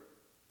through.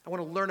 I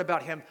want to learn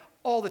about him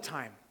all the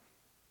time.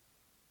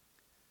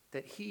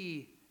 That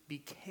he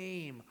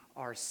became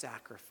our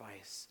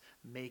sacrifice,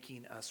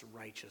 making us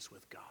righteous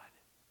with God.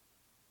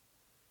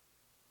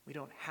 We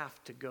don't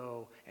have to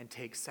go and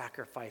take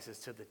sacrifices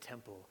to the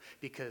temple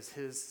because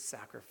his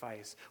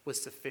sacrifice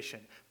was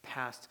sufficient,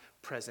 past,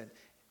 present,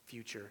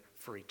 future,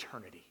 for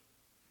eternity.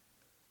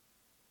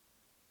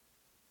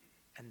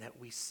 And that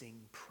we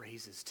sing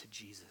praises to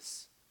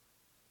Jesus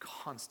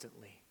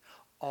constantly,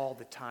 all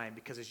the time,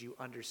 because as you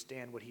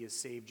understand what he has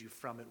saved you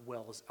from, it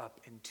wells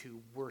up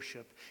into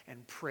worship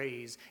and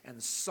praise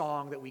and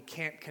song that we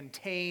can't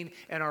contain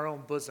in our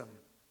own bosom.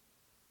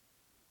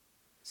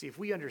 See, if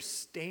we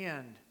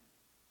understand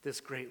this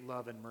great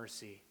love and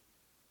mercy,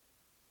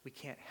 we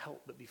can't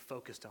help but be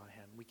focused on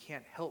him. We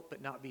can't help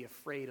but not be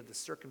afraid of the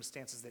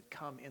circumstances that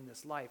come in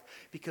this life,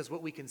 because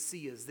what we can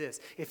see is this: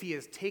 if he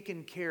has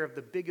taken care of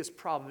the biggest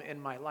problem in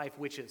my life,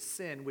 which is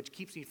sin, which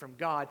keeps me from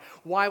God,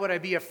 why would I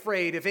be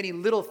afraid if any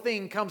little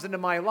thing comes into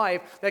my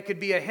life that could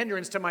be a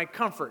hindrance to my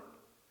comfort?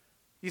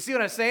 You see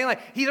what I'm saying?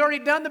 Like, he's already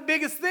done the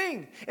biggest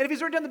thing. And if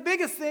he's already done the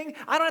biggest thing,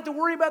 I don't have to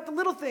worry about the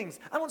little things.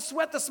 I don't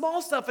sweat the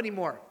small stuff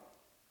anymore.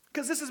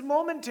 Because this is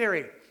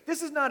momentary.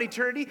 This is not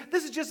eternity.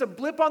 This is just a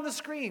blip on the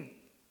screen.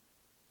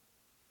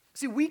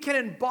 See, we can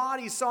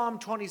embody Psalm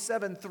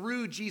 27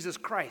 through Jesus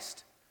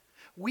Christ.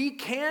 We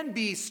can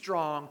be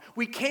strong.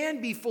 We can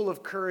be full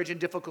of courage in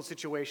difficult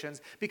situations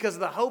because of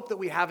the hope that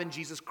we have in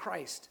Jesus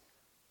Christ.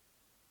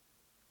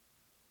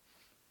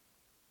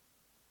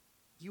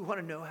 You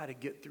want to know how to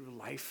get through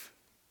life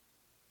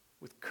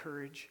with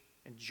courage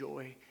and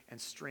joy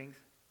and strength?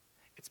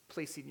 It's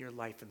placing your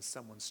life in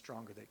someone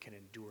stronger that can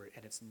endure it,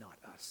 and it's not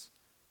us.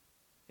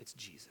 It's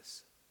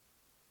Jesus.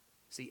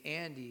 See,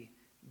 Andy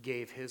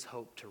gave his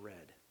hope to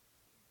Red.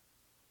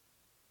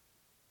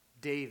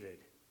 David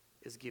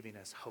is giving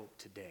us hope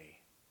today,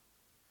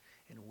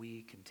 and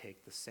we can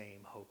take the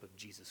same hope of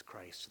Jesus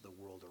Christ to the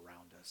world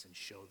around us and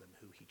show them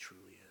who he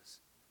truly is.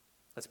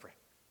 Let's pray.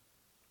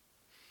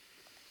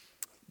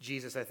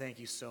 Jesus, I thank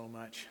you so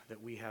much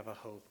that we have a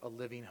hope, a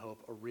living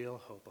hope, a real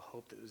hope, a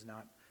hope that does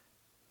not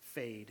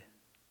fade,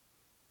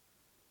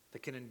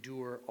 that can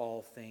endure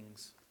all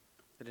things,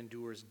 that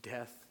endures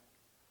death,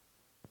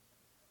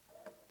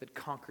 that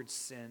conquered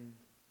sin,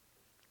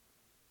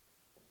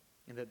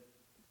 and that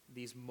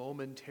these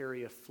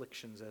momentary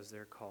afflictions, as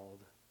they're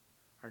called,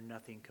 are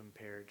nothing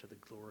compared to the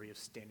glory of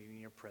standing in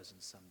your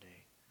presence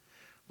someday.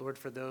 Lord,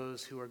 for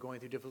those who are going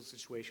through difficult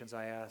situations,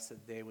 I ask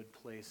that they would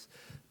place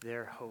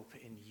their hope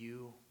in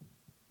you,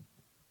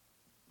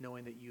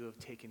 knowing that you have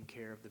taken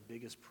care of the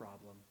biggest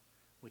problem,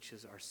 which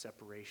is our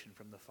separation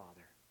from the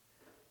Father.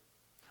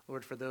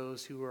 Lord, for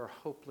those who are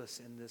hopeless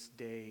in this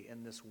day,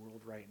 in this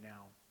world right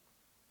now,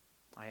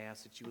 I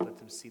ask that you would let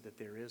them see that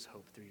there is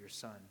hope through your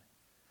Son,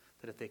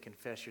 that if they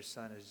confess your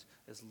Son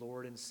as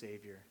Lord and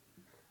Savior,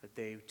 that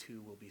they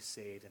too will be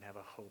saved and have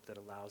a hope that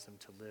allows them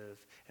to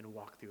live and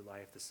walk through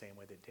life the same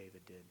way that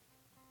David did.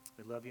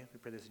 We love you. We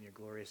pray this in your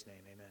glorious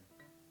name.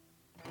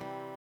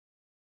 Amen.